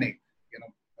a mechanic.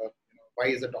 Why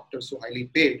is a doctor so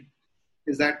highly paid?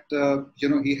 Is that,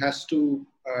 he has to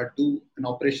do an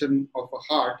operation of a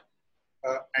heart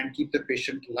and keep the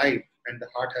patient alive, and the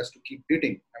heart has to keep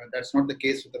beating. I mean, that's not the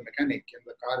case with the mechanic, and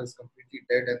the car is completely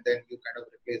dead, and then you kind of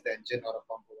replace the engine or a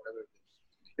pump or whatever it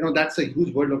is. That's a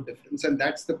huge world of difference, and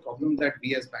that's the problem that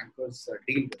we as bankers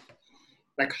deal with.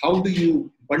 Like, how do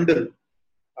you bundle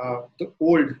the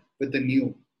old with the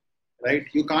new, right?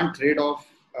 You can't trade off.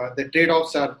 The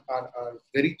trade-offs are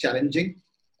very challenging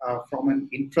from an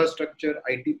infrastructure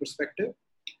IT perspective.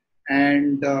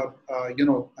 And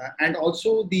and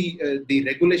also the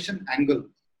regulation angle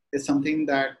is something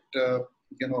that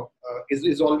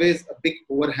is always a big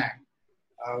overhang,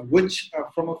 which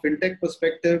from a fintech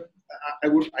perspective, I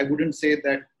wouldn't say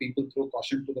that people throw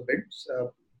caution to the winds,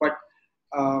 but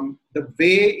the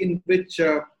way in which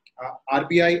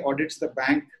RBI audits the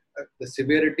bank, the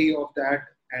severity of that,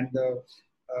 and the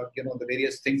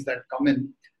various things that come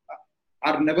in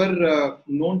are never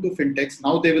known to fintechs.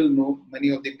 Now they will know. Many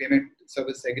of the payment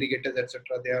service aggregators,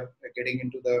 etc., they are getting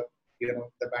into the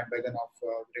the bandwagon of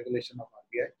regulation of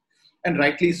RBI, and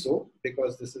rightly so,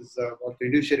 because this is what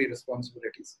fiduciary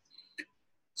responsibilities.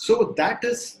 So that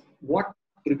is what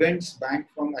prevents bank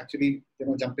from actually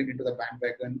jumping into the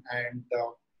bandwagon and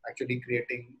actually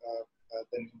creating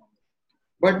the new normal.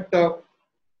 But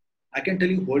I can tell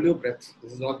you, hold your breath.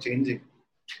 This is all changing.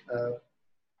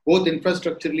 Both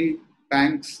infrastructurally,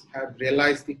 banks have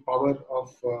realized the power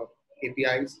of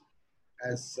APIs,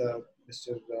 as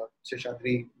Mr.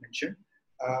 Seshadri mentioned.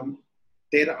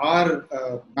 There are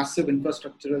massive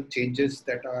infrastructural changes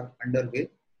that are underway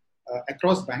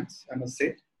across banks, I must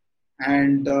say.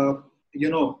 And,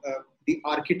 the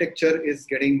architecture is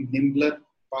getting nimbler,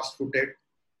 fast-footed.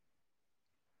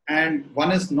 And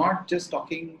one is not just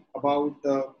talking about,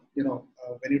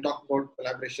 when you talk about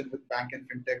collaboration with bank and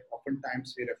fintech,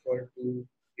 oftentimes we refer to,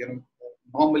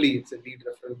 normally it's a lead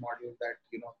referral module that,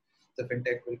 the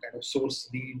fintech will kind of source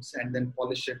leads and then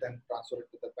polish it and transfer it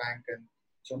to the bank and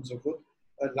so on and so forth.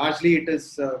 Largely it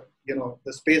is,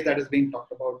 the space that is being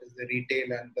talked about is the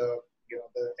retail and the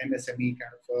MSME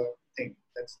kind of thing.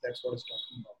 That's what it's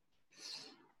talking about.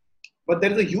 But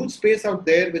there is a huge space out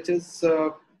there, which is,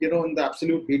 in the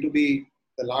absolute B2B,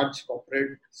 the large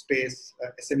corporate space,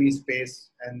 SME space,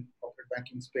 and corporate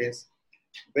banking space,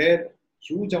 where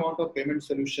huge amount of payment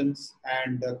solutions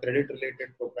and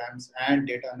credit-related programs and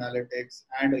data analytics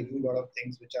and a huge lot of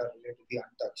things which are relatively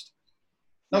untouched.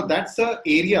 Now, that's an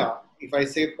area, if I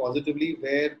say positively,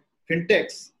 where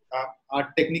fintechs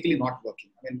are technically not working.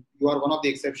 I mean, you are one of the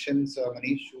exceptions,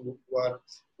 Manish,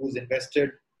 who's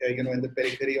invested, in the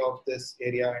periphery of this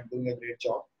area and doing a great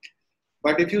job.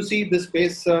 But if you see, this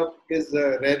space is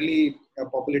rarely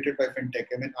populated by fintech.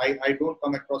 I mean, I don't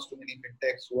come across too many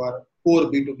fintechs who are core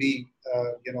B2B,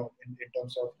 in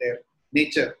terms of their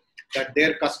nature, that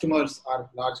their customers are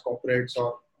large corporates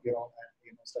or,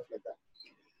 stuff like that.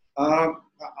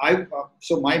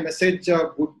 So my message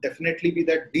would definitely be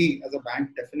that we as a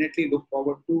bank definitely look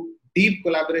forward to deep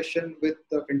collaboration with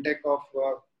the fintech of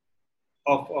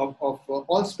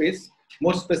all space,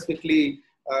 more specifically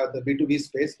the B2B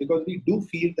space, because we do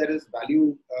feel there is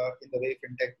value in the way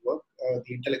fintech work,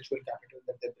 the intellectual capital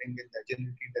that they bring in, the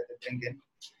agility that they bring in,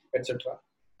 etc.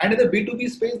 And in the B2B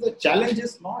space, the challenge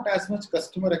is not as much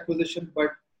customer acquisition,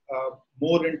 but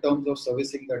more in terms of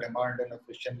servicing the demand in a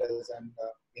frictionless and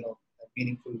a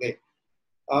meaningful way.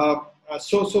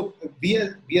 So we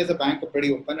as a bank are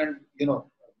pretty open, and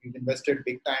we've invested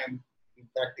big time. In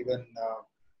fact, even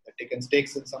taken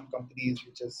stakes in some companies,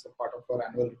 which is a part of our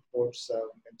annual reports.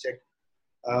 You can check.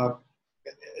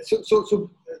 So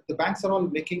the banks are all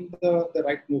making the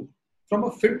right move. From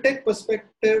a fintech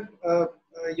perspective,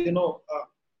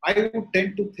 I would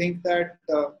tend to think that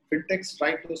fintechs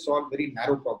try to solve very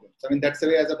narrow problems. I mean, that's the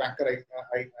way as a banker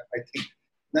I think.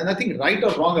 There's nothing right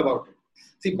or wrong about it.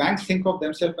 See, banks think of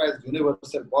themselves as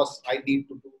universal boss. I need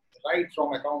to do right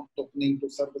from account opening to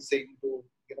servicing to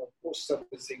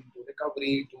post-servicing to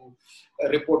recovery to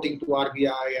reporting to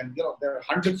RBI, and there are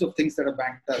hundreds of things that a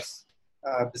bank does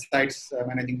besides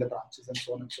managing the branches and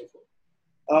so on and so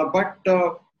forth. But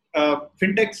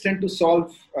fintechs tend to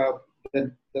solve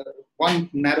the one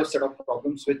narrow set of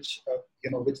problems which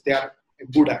they are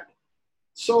good at.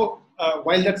 So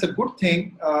while that's a good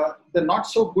thing, the not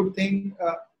so good thing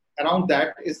around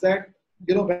that is that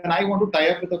when I want to tie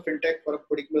up with a fintech for a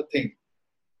particular thing,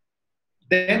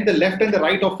 then the left and the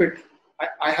right of it,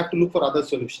 I have to look for other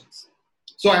solutions.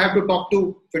 So I have to talk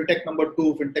to fintech number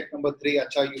 2, fintech number 3.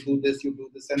 Acha, you do this,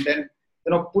 and then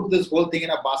put this whole thing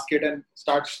in a basket and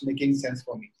starts making sense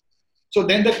for me. So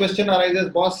then the question arises,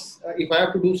 boss, if I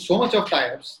have to do so much of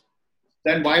tie-ups,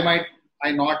 then why might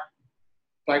I not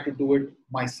try to do it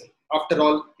myself? After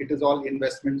all, it is all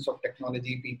investments of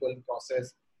technology, people,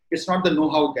 process. It's not the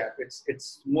know-how gap.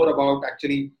 It's more about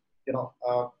actually,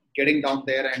 getting down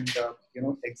there and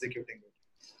executing it.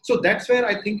 So that's where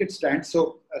I think it stands.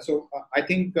 So I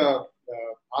think our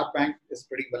bank is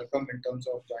pretty welcome in terms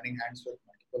of joining hands with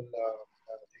multiple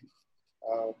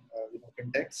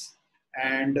fintechs.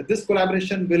 And this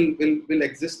collaboration will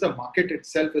exist. The market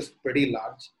itself is pretty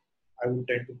large, I would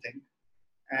tend to think.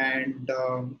 And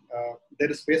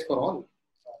there is space for all.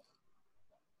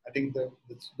 I think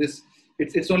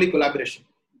it's only collaboration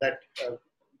that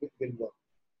will work.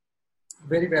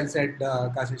 Very well said,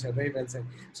 Kashish sir. Very well said.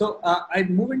 So I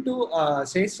move into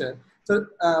Shesh sir. So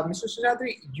Mr.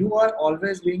 Seshadri, you are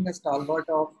always being a stalwart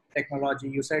of technology.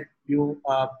 You said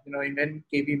when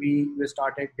KVB we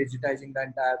started digitizing the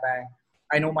entire bank.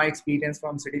 I know my experience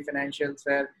from City Financials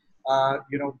where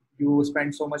you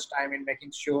spend so much time in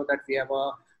making sure that we have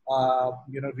a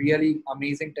really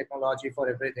amazing technology for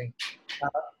everything.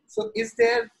 So is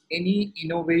there any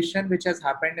innovation which has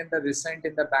happened in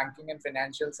the banking and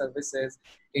financial services,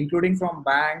 including from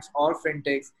banks or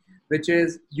fintechs, which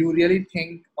is you really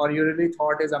think or you really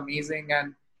thought is amazing,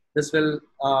 and this will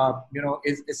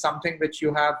is something which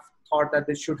you have thought that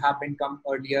this should have been come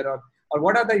earlier, or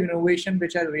what are the innovation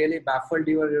which have really baffled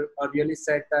you or really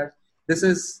said that this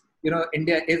is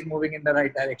India is moving in the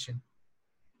right direction?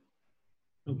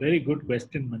 A very good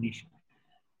question, Manish.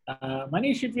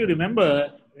 Manish, if you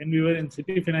remember, when we were in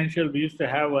City Financial, we used to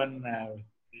have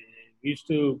we used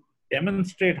to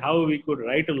demonstrate how we could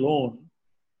write a loan,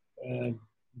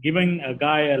 giving a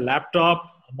guy a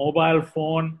laptop, a mobile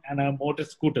phone, and a motor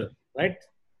scooter, right?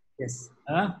 Yes.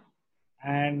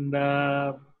 And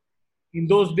in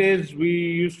those days, we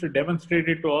used to demonstrate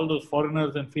it to all those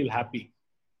foreigners and feel happy.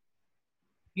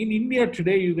 In India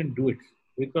today, you can do it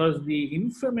because the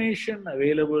information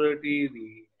availability,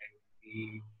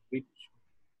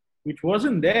 which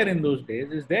wasn't there in those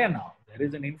days, is there now. There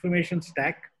is an information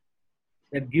stack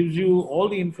that gives you all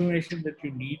the information that you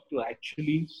need to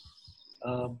actually,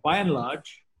 by and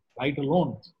large, write a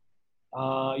loan.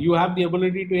 You have the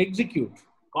ability to execute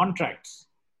contracts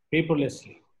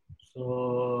paperlessly.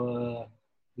 So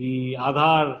the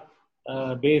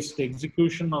Aadhaar-based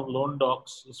execution of loan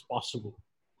docs is possible,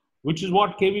 which is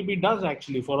what KVB does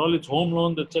actually for all its home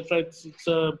loans, etc. It's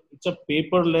a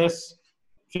paperless,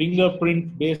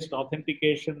 fingerprint-based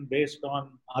authentication based on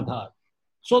Aadhaar.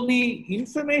 So the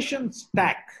information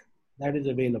stack that is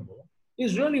available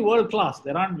is really world-class.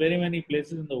 There aren't very many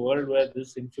places in the world where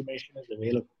this information is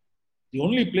available. The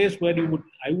only place where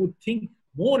I would think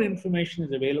more information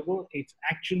is available, it's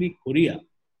actually Korea.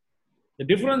 The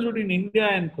difference between India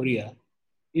and Korea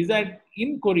is that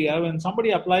in Korea, when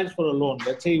somebody applies for a loan,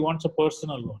 let's say he wants a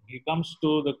personal loan, he comes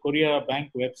to the Korea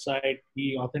bank website,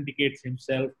 he authenticates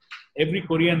himself. Every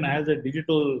Korean has a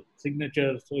digital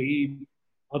signature, so he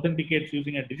authenticates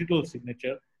using a digital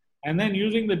signature. And then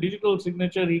using the digital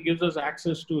signature, he gives us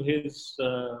access to his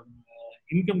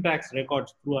income tax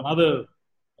records through another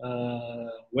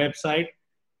website.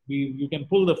 You can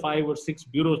pull the 5 or 6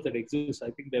 bureaus that exist.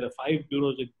 I think there are 5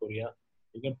 bureaus in Korea.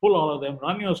 You can pull all of them,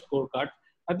 run your scorecard.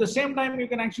 At the same time, you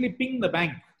can actually ping the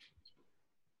bank,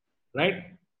 right?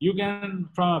 You can,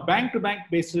 from a bank-to-bank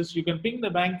basis, you can ping the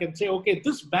bank and say, okay,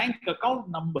 this bank account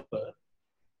number,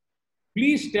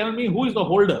 please tell me who is the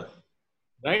holder,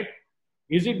 right?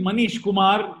 Is it Manish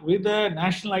Kumar with a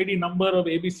national ID number of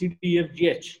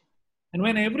ABCDEFGH? And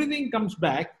when everything comes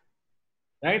back,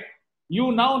 right,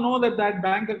 you now know that that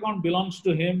bank account belongs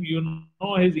to him. You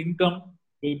know his income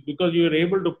because you are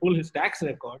able to pull his tax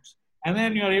records. And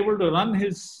then you are able to run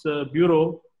his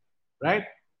bureau, right?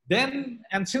 Then,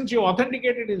 and since you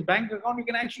authenticated his bank account, you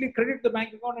can actually credit the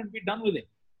bank account and be done with it.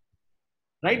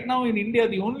 Right now in India,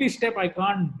 the only step I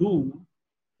can't do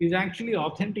is actually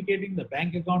authenticating the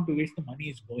bank account to which the money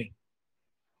is going.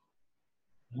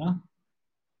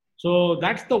 So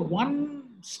that's the one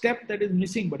step that is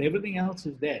missing, but everything else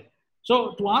is there.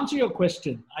 So to answer your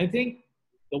question, I think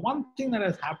the one thing that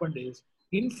has happened is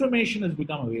information has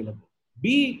become available.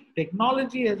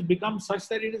 Technology has become such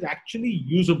that it is actually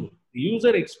usable. The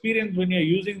user experience when you're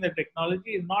using the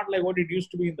technology is not like what it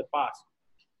used to be in the past.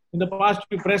 In the past,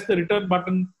 you press the return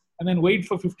button and then wait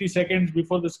for 50 seconds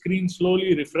before the screen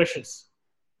slowly refreshes,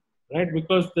 right?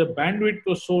 Because the bandwidth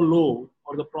was so low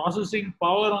or the processing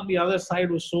power on the other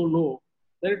side was so low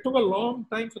that it took a long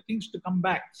time for things to come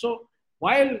back. So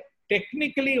while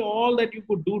technically all that you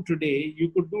could do today, you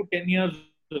could do 10 years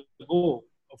ago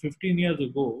or 15 years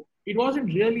ago. It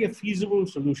wasn't really a feasible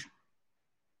solution.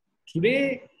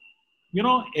 Today,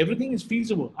 everything is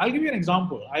feasible. I'll give you an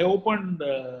example. I opened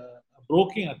a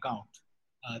broking account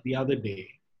the other day,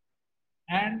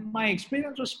 and my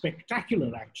experience was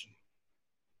spectacular, actually.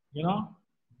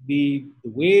 The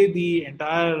way the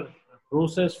entire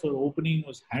process for opening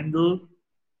was handled,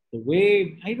 the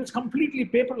way it was completely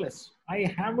paperless.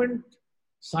 I haven't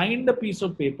signed a piece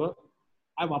of paper.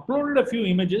 I've uploaded a few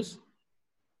images,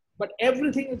 but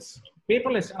everything is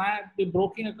paperless. And the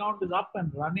broking account is up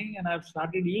and running, and I've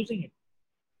started using it.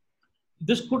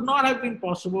 This could not have been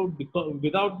possible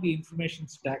without the information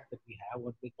stack that we have,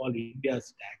 what they call India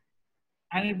stack.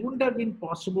 And it wouldn't have been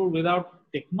possible without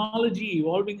technology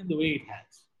evolving in the way it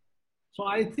has. So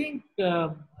I think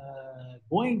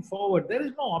going forward, there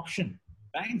is no option.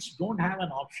 Banks don't have an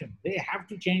option. They have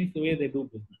to change the way they do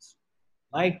business.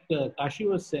 Like Kashi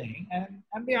was saying, and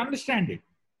they understand it.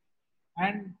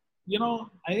 And,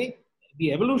 I think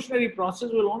the evolutionary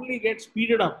process will only get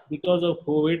speeded up because of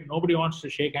COVID. Nobody wants to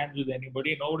shake hands with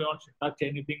anybody. Nobody wants to touch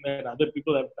anything that other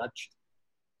people have touched.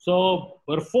 So,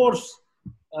 perforce,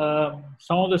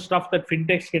 some of the stuff that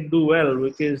fintechs can do well,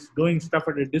 which is doing stuff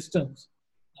at a distance,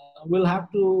 will have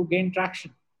to gain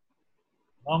traction.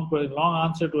 Long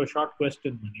answer to a short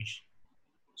question, Manish.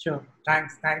 Sure.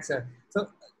 Thanks, sir. So,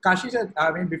 Kashi,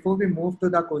 before we move to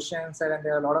the questions, and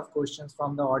there are a lot of questions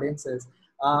from the audiences,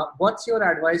 what's your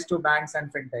advice to banks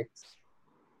and fintechs?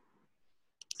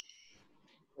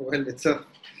 Well, it's a...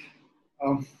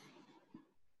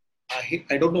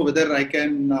 I don't know whether I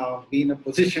can be in a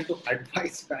position to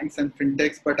advise banks and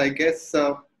fintechs, but I guess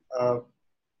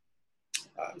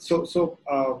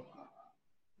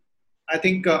I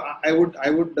think I would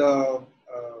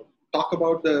talk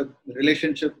about the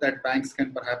relationship that banks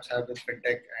can perhaps have with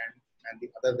fintech and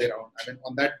the other way around. I mean,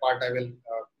 on that part, I will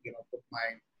put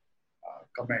my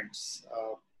comments.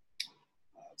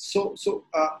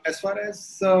 As far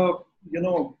as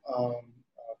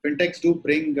fintechs do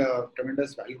bring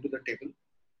tremendous value to the table.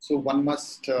 So one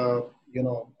must,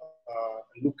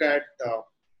 look at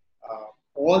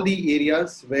all the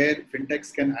areas where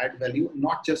fintechs can add value,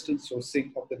 not just in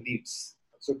sourcing of the leads.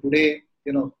 So today,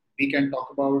 we can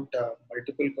talk about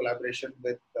multiple collaboration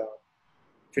with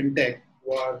fintech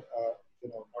who are,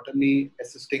 not only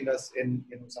assisting us in,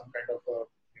 some kind of,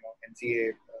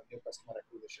 NCA, new customer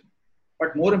acquisition,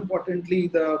 but more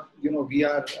importantly, we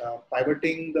are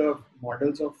pivoting the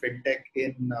models of fintech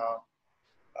in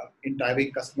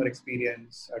driving customer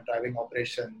experience, driving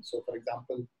operations. So, for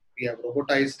example, we have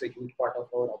robotized a huge part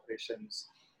of our operations.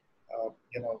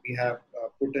 We have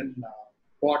put in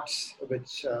bots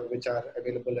which are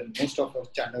available in most of our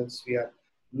channels. We are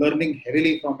learning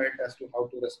heavily from it as to how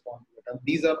to respond to it. And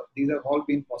these have all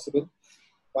been possible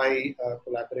by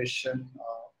collaboration,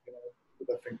 with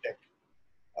the fintech.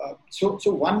 So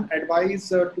one advice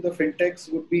to the fintechs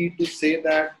would be to say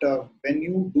that when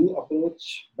you do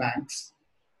approach banks,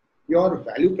 your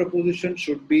value proposition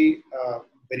should be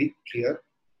very clear,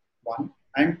 one.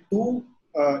 And two,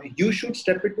 you should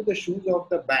step into the shoes of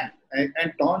the bank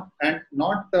and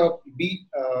not be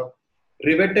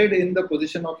riveted in the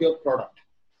position of your product.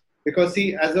 Because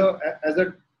see,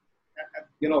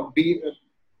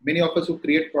 many of us who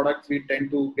create products, we tend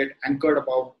to get anchored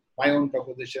about my own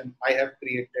proposition I have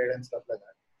created and stuff like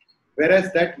that.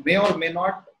 Whereas that may or may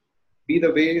not be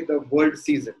the way the world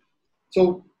sees it.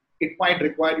 So it might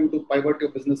require you to pivot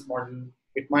your business model.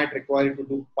 It might require you to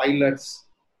do pilots.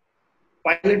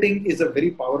 Piloting is a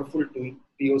very powerful tool,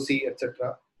 POC,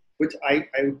 etc., which I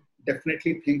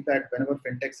definitely think that whenever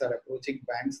fintechs are approaching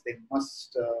banks, they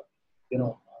must,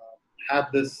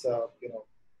 have this,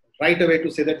 right away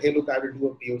to say that, hey, look, I will do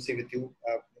a POC with you,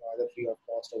 either free of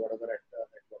cost or whatever at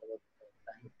whatever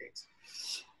time it takes.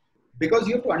 Because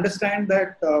you have to understand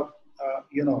that,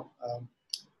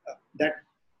 that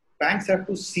banks have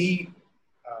to see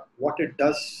what it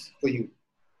does for you.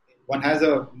 One has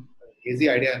a hazy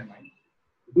idea in mind.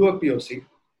 Do a POC,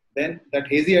 then that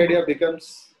hazy idea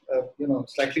becomes,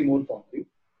 slightly more concrete.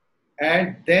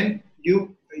 And then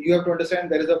you have to understand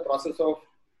there is a process of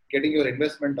getting your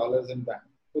investment dollars in bank.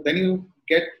 So then you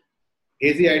get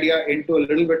hazy idea into a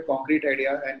little bit concrete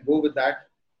idea and go with that,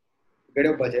 get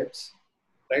your budgets,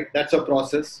 right? That's a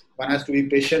process. One has to be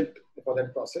patient for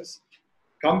that process.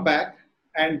 Come back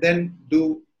and then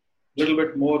do a little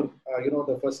bit more,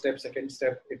 the first step, second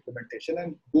step implementation,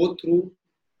 and go through,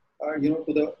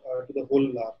 to the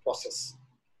whole process.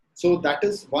 So that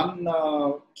is one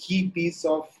key piece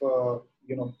of,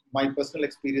 my personal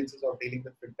experiences of dealing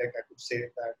with fintech. I could say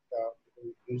that it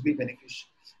is hugely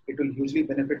it will hugely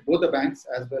benefit both the banks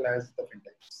as well as the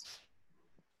fintechs.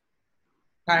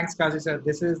 Thanks, Kazi sir.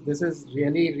 This is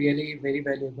really very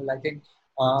valuable. I think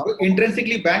so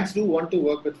intrinsically banks do want to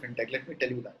work with fintech. Let me tell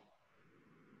you that.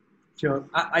 Sure.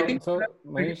 I think so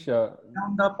Manish,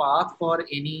 down the path for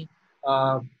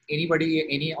anybody,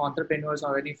 any entrepreneurs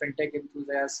or any fintech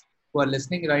enthusiasts who are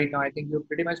listening right now. I think you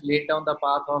pretty much laid down the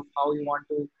path of how you want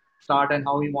to start and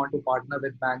how you want to partner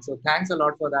with banks. So thanks a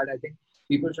lot for that. I think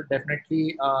people should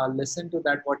definitely listen to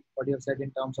that what you have said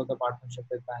in terms of the partnership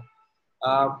with bank.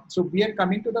 So we are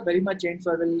coming to the very much end.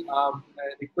 So I will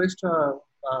request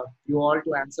you all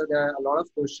to answer. There are a lot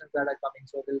of questions that are coming.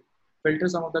 So we'll filter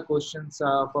some of the questions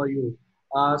for you.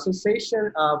 So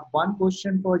Seychelles, one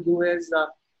question for you is,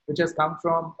 which has come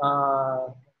from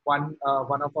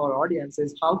one of our audience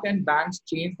is, how can banks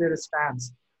change their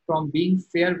stance from being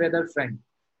fair weather friend?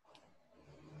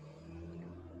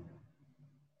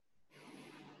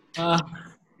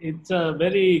 It's a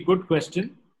very good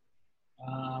question.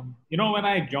 When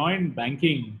I joined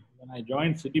banking, when I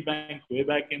joined Citibank way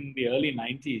back in the early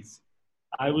 90s,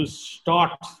 I was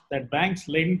taught that banks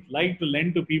like to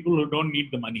lend to people who don't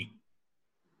need the money.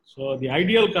 So the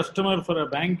ideal customer for a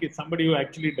bank is somebody who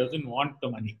actually doesn't want the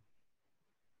money.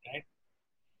 Right?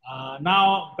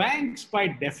 Now, banks by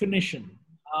definition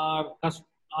are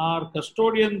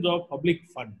custodians of public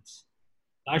funds.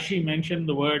 Kashi mentioned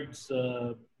the words,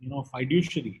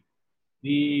 fiduciary.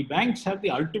 The banks have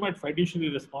the ultimate fiduciary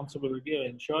responsibility of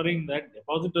ensuring that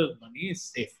depositors' money is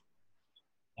safe.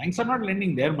 Banks are not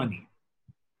lending their money.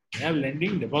 They are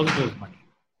lending depositors' money.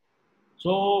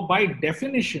 So by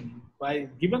definition,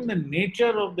 given the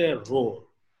nature of their role,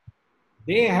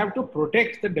 they have to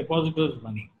protect the depositors'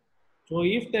 money. So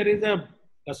if there is a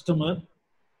customer,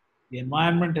 the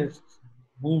environment has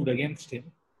moved against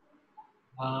him,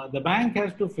 the bank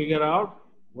has to figure out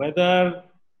whether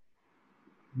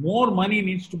more money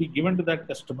needs to be given to that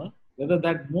customer, whether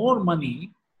that more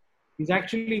money is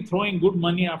actually throwing good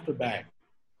money after bad,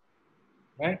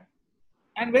 right?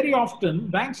 And very often,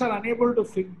 banks are unable to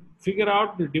figure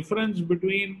out the difference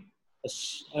between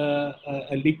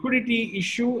a liquidity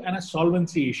issue and a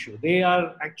solvency issue. They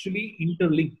are actually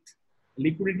interlinked. A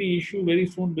liquidity issue very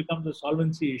soon becomes a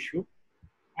solvency issue.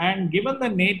 And given the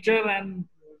nature and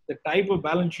the type of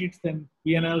balance sheets and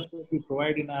P&Ls that we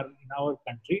provide in our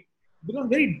country, it becomes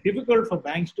very difficult for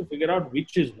banks to figure out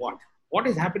which is what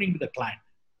is happening to the client.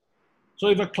 So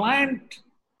if a client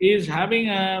is having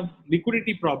a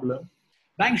liquidity problem,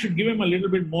 bank should give him a little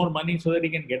bit more money so that he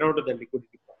can get out of the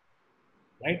liquidity problem,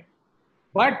 right?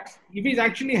 But if he's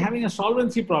actually having a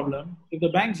solvency problem, if the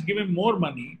banks give him more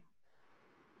money,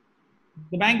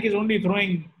 the bank is only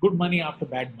throwing good money after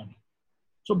bad money.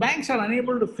 So banks are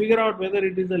unable to figure out whether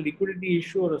it is a liquidity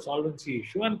issue or a solvency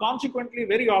issue, and consequently,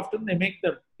 very often they make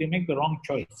the wrong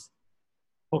choice.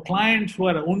 For clients who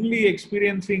are only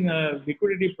experiencing a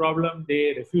liquidity problem,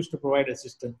 they refuse to provide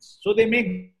assistance. So they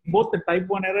make both the type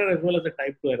 1 error as well as the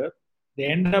type 2 error. They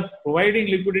end up providing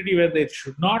liquidity where they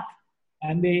should not,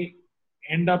 and they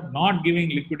end up not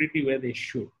giving liquidity where they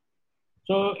should.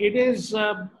 So it is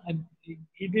a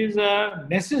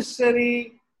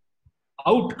necessary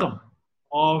outcome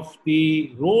of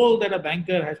the role that a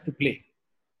banker has to play,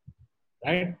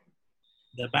 right?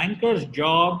 The banker's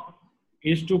job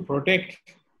is to protect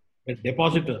the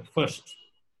depositor first.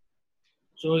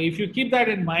 So if you keep that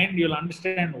in mind, you'll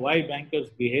understand why bankers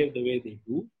behave the way they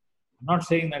do. I'm not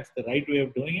saying that's the right way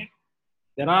of doing it.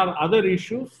 There are other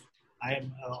issues.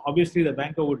 Obviously the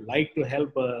banker would like to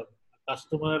help a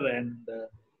customer, and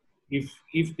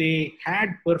if they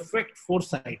had perfect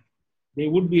foresight, they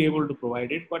would be able to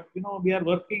provide it. But we are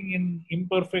working in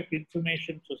imperfect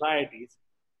information societies,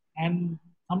 and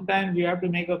sometimes you have to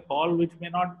make a call which may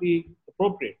not be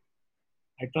appropriate.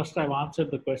 I trust I've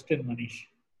answered the question, Manish.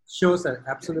 Sure, sir.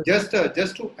 Absolutely. Just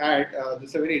to add, this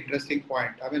is a very interesting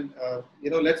point. I mean,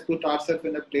 let's put ourselves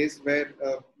in a place where,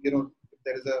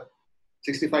 there is a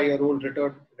 65-year-old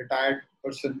retired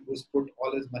person who's put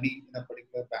all his money in a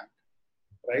particular bank,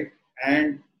 right?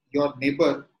 And your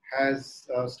neighbor has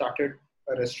started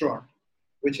a restaurant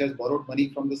which has borrowed money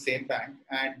from the same bank,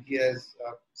 and he has,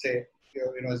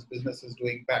 his business is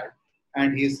doing bad,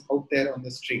 and he's out there on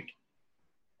the street.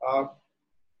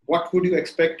 What would you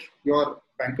expect your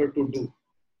banker to do?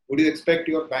 Would you expect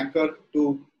your banker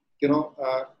to,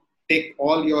 take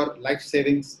all your life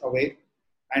savings away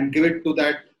and give it to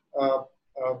that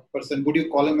person? Would you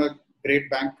call him a great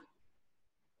bank?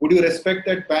 Would you respect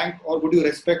that bank, or would you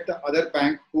respect the other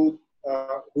bank who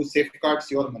safeguards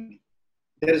your money?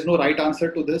 There is no right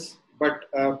answer to this, but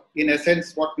in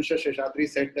essence, what Mr. Seshadri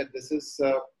said, that this is,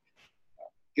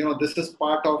 this is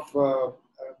part of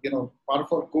par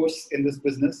for course in this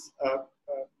business.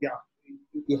 Yeah,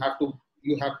 you have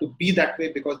to be that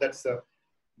way because that's the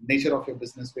nature of your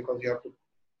business, because you have to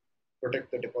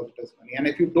protect the depositor's money. And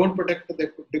if you don't protect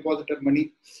the depositor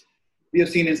money, we have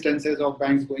seen instances of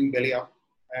banks going belly up,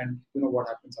 and you know what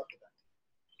happens after that.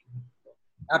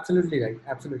 Absolutely right.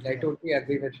 Absolutely, I totally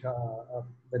agree with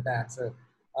the answer.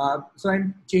 So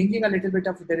I'm changing a little bit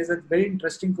of. There is a very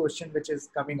interesting question which is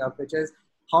coming up, which is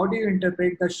how do you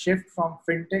interpret the shift from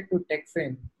fintech to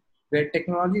techfin, where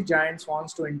technology giants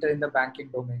wants to enter in the banking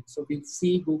domain? So we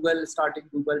see Google starting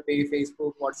Google Pay,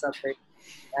 Facebook, WhatsApp Pay,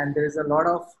 and there is a lot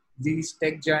of these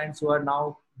tech giants who are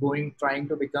now trying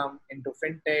to become into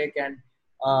fintech and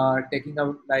taking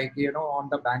out on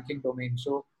the banking domain.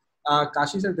 So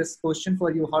Kashi sir, this question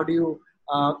for you: how do you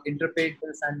interpret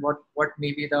this, and what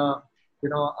may be the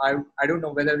I don't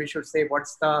know whether we should say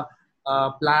what's the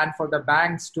plan for the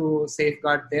banks to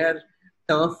safeguard their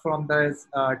turf from the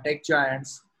tech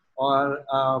giants, or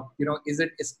is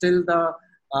it still the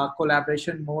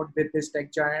collaboration mode with these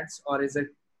tech giants, or is it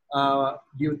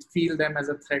do you feel them as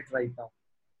a threat right now?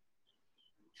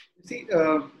 See,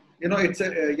 it's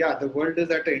the world is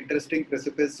at an interesting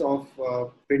precipice of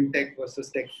fintech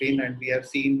versus techfin, and we have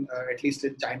seen, at least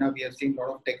in China, we have seen a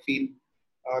lot of techfin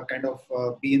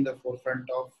be in the forefront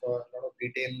of a lot of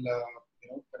retail,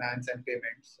 finance and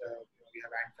payments. We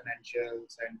have Ant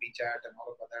Financials and WeChat and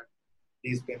all of other.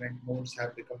 These payment modes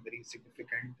have become very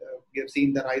significant. We have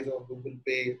seen the rise of Google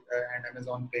Pay and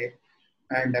Amazon Pay,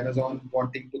 and Amazon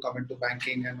wanting to come into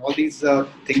banking, and all these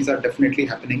things are definitely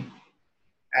happening.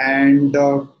 And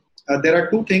there are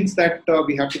two things that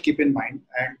we have to keep in mind,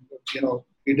 and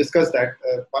we discussed that.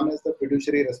 One is the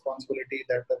fiduciary responsibility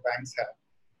that the banks have,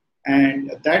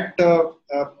 and that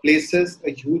places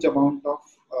a huge amount of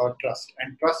trust,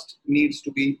 and trust needs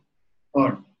to be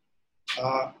earned.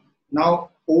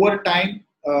 Now, over time,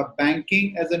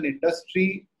 banking as an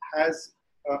industry has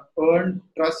earned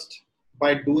trust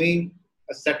by doing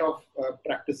a set of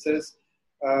practices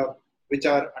which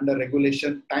are under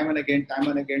regulation, time and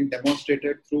again,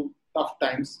 demonstrated through tough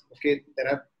times. Okay, there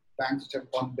are banks which have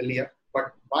gone belly up,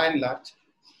 but by and large,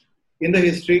 in the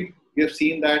history, we have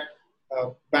seen that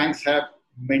banks have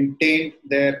maintained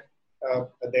their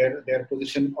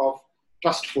position of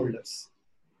trust holders,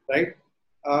 right?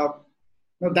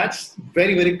 Now that's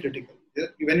very, very critical.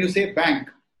 When you say bank,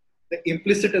 the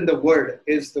implicit in the word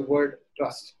is the word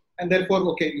trust, and therefore,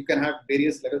 okay, you can have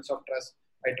various levels of trust.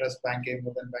 I trust bank A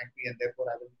more than bank B, and therefore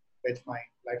I will pledge my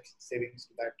life savings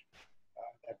to that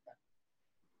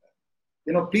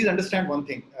bank. Please understand one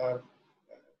thing.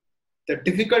 The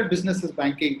difficult business is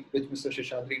banking, which Mr.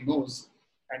 Seshadri knows,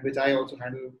 and which I also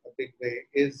handle a big way,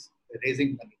 is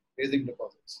raising money, raising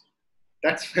deposits.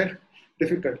 That's where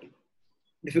difficulty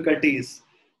is,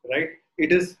 right?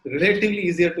 It is relatively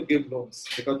easier to give loans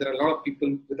because there are a lot of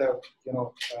people with a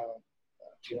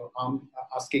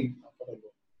asking for a loan.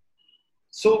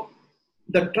 So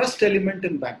the trust element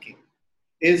in banking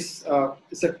is a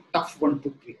tough one to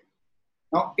create.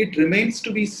 Now, it remains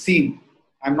to be seen.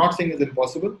 I'm not saying it's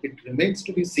impossible. It remains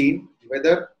to be seen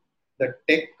whether the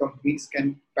tech companies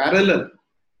can parallel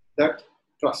that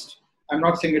trust. I'm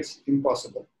not saying it's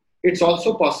impossible. It's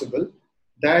also possible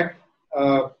that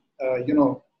a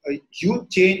huge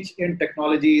change in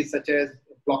technology such as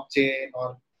blockchain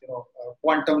or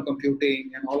quantum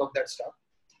computing and all of that stuff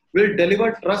will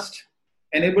deliver trust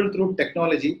enabled through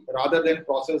technology rather than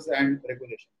process and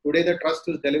regulation. Today, the trust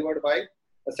is delivered by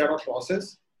a set of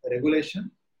process, regulation,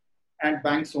 and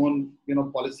banks' own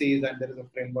policies, and there is a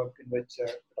framework in which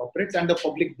it operates, and the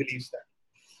public believes that.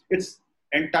 It's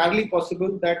entirely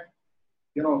possible that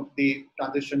the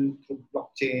transition through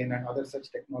blockchain and other such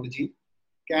technology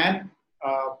can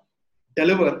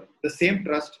deliver the same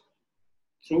trust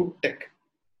through tech.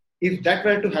 If that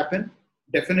were to happen,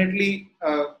 definitely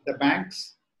the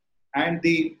banks and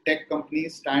the tech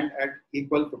companies stand at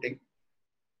equal footing.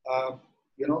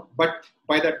 But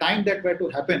by the time that were to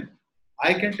happen,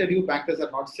 I can tell you bankers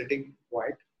are not sitting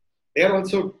quiet. They are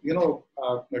also,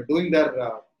 doing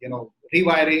their,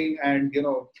 rewiring and,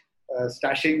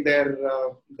 stashing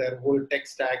their whole tech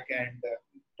stack and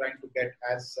trying to get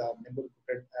as nimble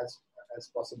as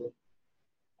possible.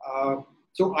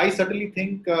 So I certainly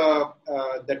think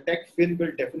the tech fin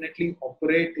will definitely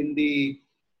operate in the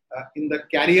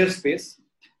carrier space.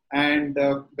 And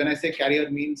when I say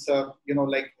carrier means,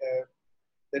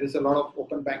 there is a lot of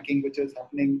open banking which is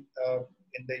happening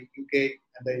in the UK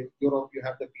and the Europe. You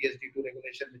have the PSD2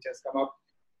 regulation which has come up,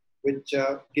 which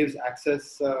gives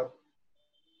access,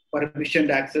 permissioned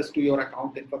access to your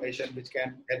account information, which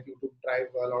can help you to drive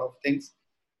a lot of things.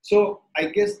 So I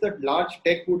guess that large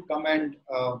tech would come and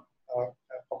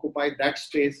occupy that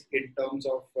space in terms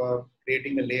of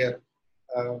creating a layer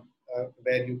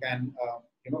where you can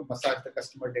massage the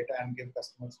customer data and give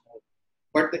customers more.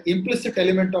 But the implicit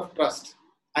element of trust,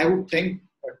 I would tend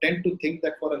to think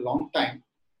that for a long time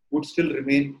would still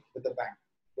remain with the bank.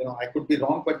 I could be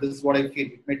wrong, but this is what I feel.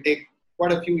 It may take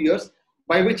quite a few years,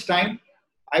 by which time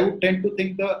I would tend to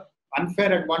think the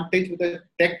unfair advantage with the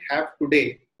tech have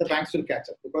today, the banks will catch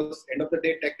up, because end of the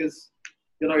day, tech is,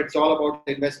 it's all about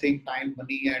investing time,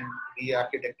 money, and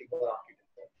re-architecting the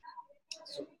architecture.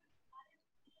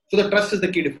 So the trust is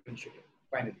the key differentiator,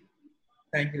 finally.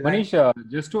 Thank you. Manish,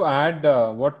 just to add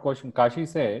what question Kashi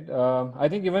said, I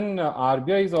think even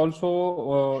RBI is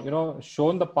also,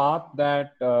 shown the path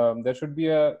that there should be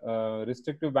a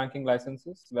restrictive banking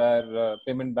licenses where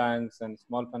payment banks and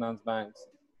small finance banks,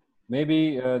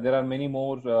 maybe there are many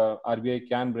more RBI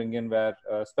can bring in where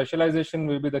specialization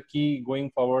will be the key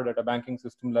going forward at a banking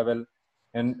system level.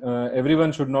 And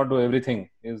everyone should not do everything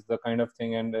is the kind of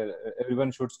thing. And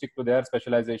everyone should stick to their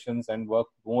specializations and work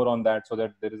more on that so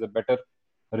that there is a better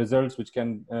results which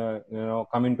can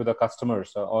come into the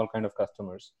customers, all kind of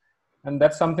customers. And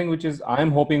that's something which is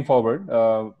I'm hoping forward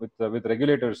with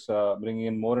regulators bringing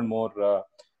in more and more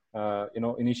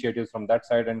initiatives from that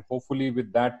side, and hopefully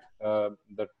with that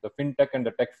the fintech and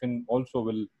the techfin also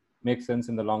will make sense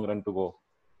in the long run to go.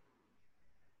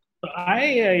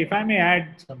 If I may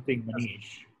add something,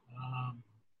 Manish.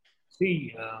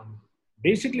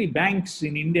 Basically banks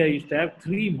in India used to have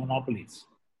 3 monopolies.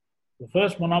 The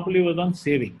first monopoly was on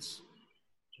savings.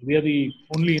 So we are the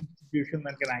only institution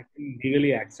that can actually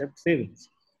legally accept savings.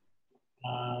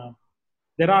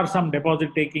 There are some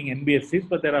deposit-taking NBFCs,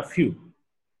 but there are few,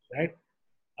 right?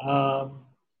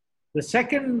 The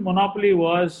second monopoly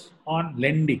was on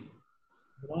lending.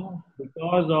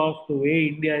 Because of the way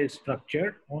India is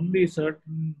structured, only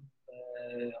certain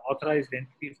authorized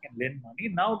entities can lend money.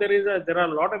 Now there are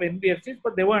a lot of NBFCs,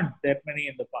 but there weren't that many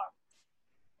in the past.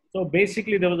 So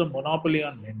basically, there was a monopoly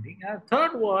on lending. And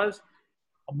third was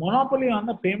a monopoly on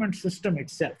the payment system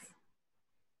itself,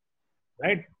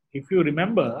 right? If you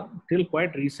remember, till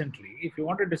quite recently, if you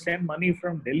wanted to send money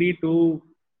from Delhi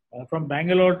from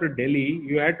Bangalore to Delhi,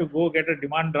 you had to go get a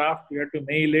demand draft, you had to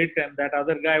mail it, and that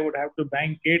other guy would have to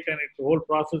bank it, and the whole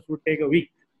process would take a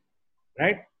week,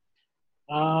 right?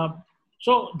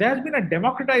 So there's been a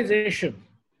democratization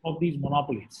of these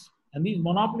monopolies, and these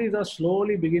monopolies are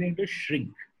slowly beginning to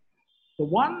shrink. The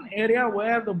one area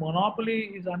where the monopoly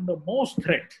is under most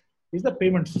threat is the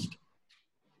payment system.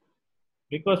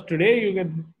 Because today you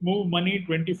can move money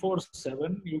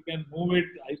 24/7. You can move it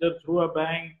either through a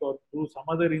bank or through some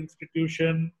other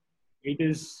institution. It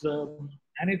is,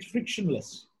 and it's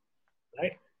frictionless,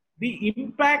 right? The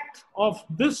impact of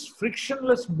this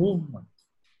frictionless movement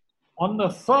on the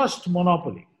first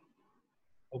monopoly,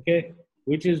 okay,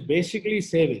 which is basically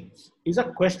savings, is a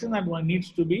question that one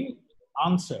needs to be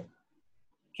answered.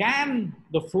 Can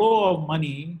the flow of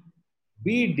money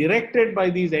be directed by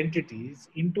these entities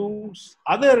into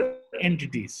other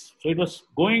entities? So it was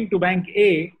going to bank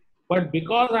A, but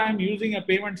because I'm using a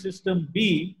payment system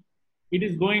B, it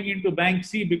is going into bank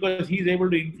C because he's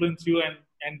able to influence you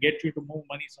and get you to move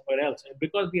money somewhere else. And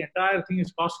because the entire thing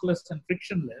is costless and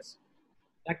frictionless,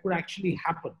 that could actually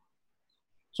happen.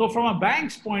 So from a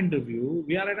bank's point of view,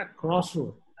 we are at a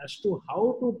crossroad as to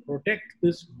how to protect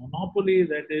this monopoly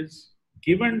that is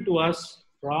given to us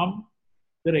from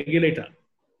the regulator,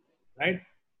 right?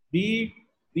 The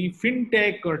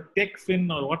fintech or techfin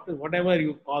or whatever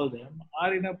you call them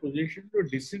are in a position to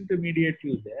disintermediate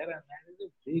you there, and that is a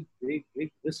big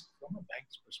risk from a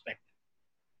bank's perspective.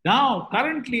 Now,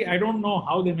 currently, I don't know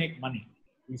how they make money.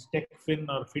 These techfin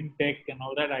or fintech and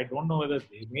all that, I don't know whether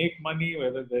they make money,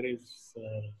 whether there is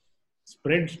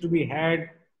spreads to be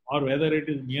had, or whether it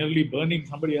is merely burning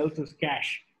somebody else's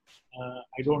cash.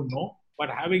 I don't know. But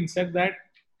having said that,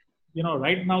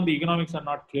 right now the economics are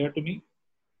not clear to me.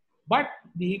 But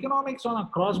the economics on a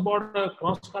cross-border,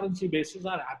 cross-currency basis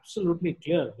are absolutely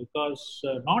clear, because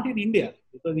not in India,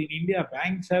 because in India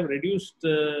banks have reduced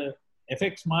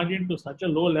FX margin to such a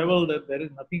low level that there is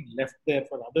nothing left there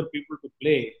for other people to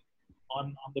play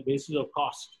on the basis of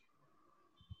cost.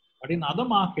 But in other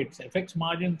markets, FX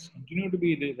margins continue to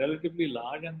be relatively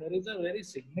large, and there is a very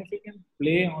significant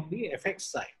play on the FX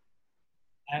side.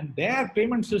 And their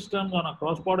payment systems on a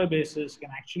cross-border basis can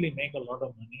actually make a lot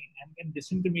of money and can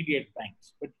disintermediate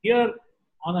banks. But here,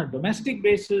 on a domestic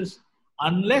basis,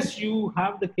 unless you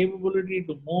have the capability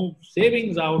to move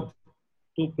savings out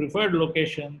to preferred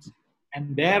locations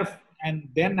and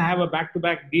then have a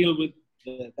back-to-back deal with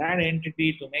that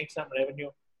entity to make some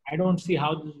revenue, I don't see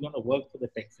how this is going to work for the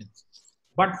techfins.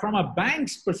 But from a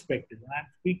bank's perspective, and I'm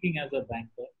speaking as a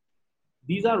banker,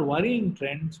 these are worrying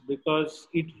trends because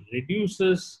it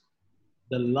reduces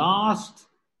the last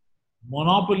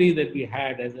monopoly that we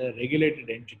had as a regulated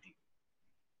entity,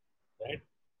 right?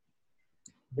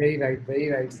 Very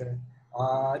right, sir.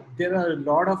 There are a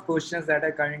lot of questions that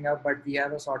are coming up, but we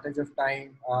have a shortage of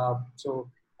time. So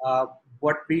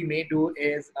what we may do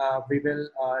is we will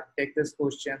take these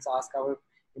questions, ask our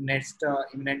next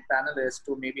eminent panelists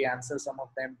to maybe answer some of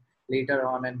them later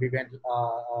on, and we can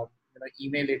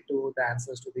email it to the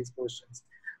answers to these questions.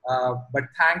 But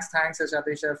thanks,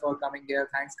 Satish sir, for coming here.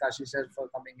 Thanks, Kashi sir, for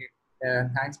coming here.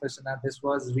 And thanks, Prashana. This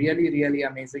was really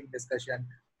amazing discussion.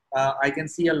 I can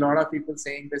see a lot of people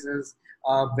saying this is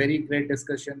a very great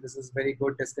discussion. This is very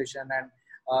good discussion, and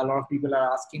a lot of people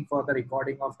are asking for the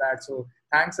recording of that. So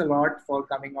thanks a lot for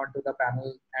coming onto the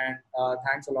panel, and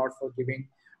thanks a lot for giving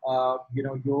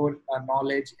your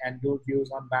knowledge and your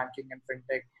views on banking and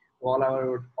fintech to all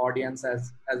our audience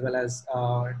as well as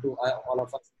to all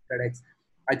of us at TEDx.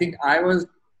 I think I was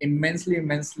immensely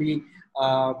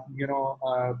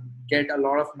get a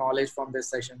lot of knowledge from this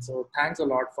session. So thanks a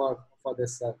lot for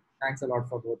this. Thanks a lot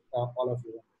for both all of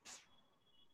you.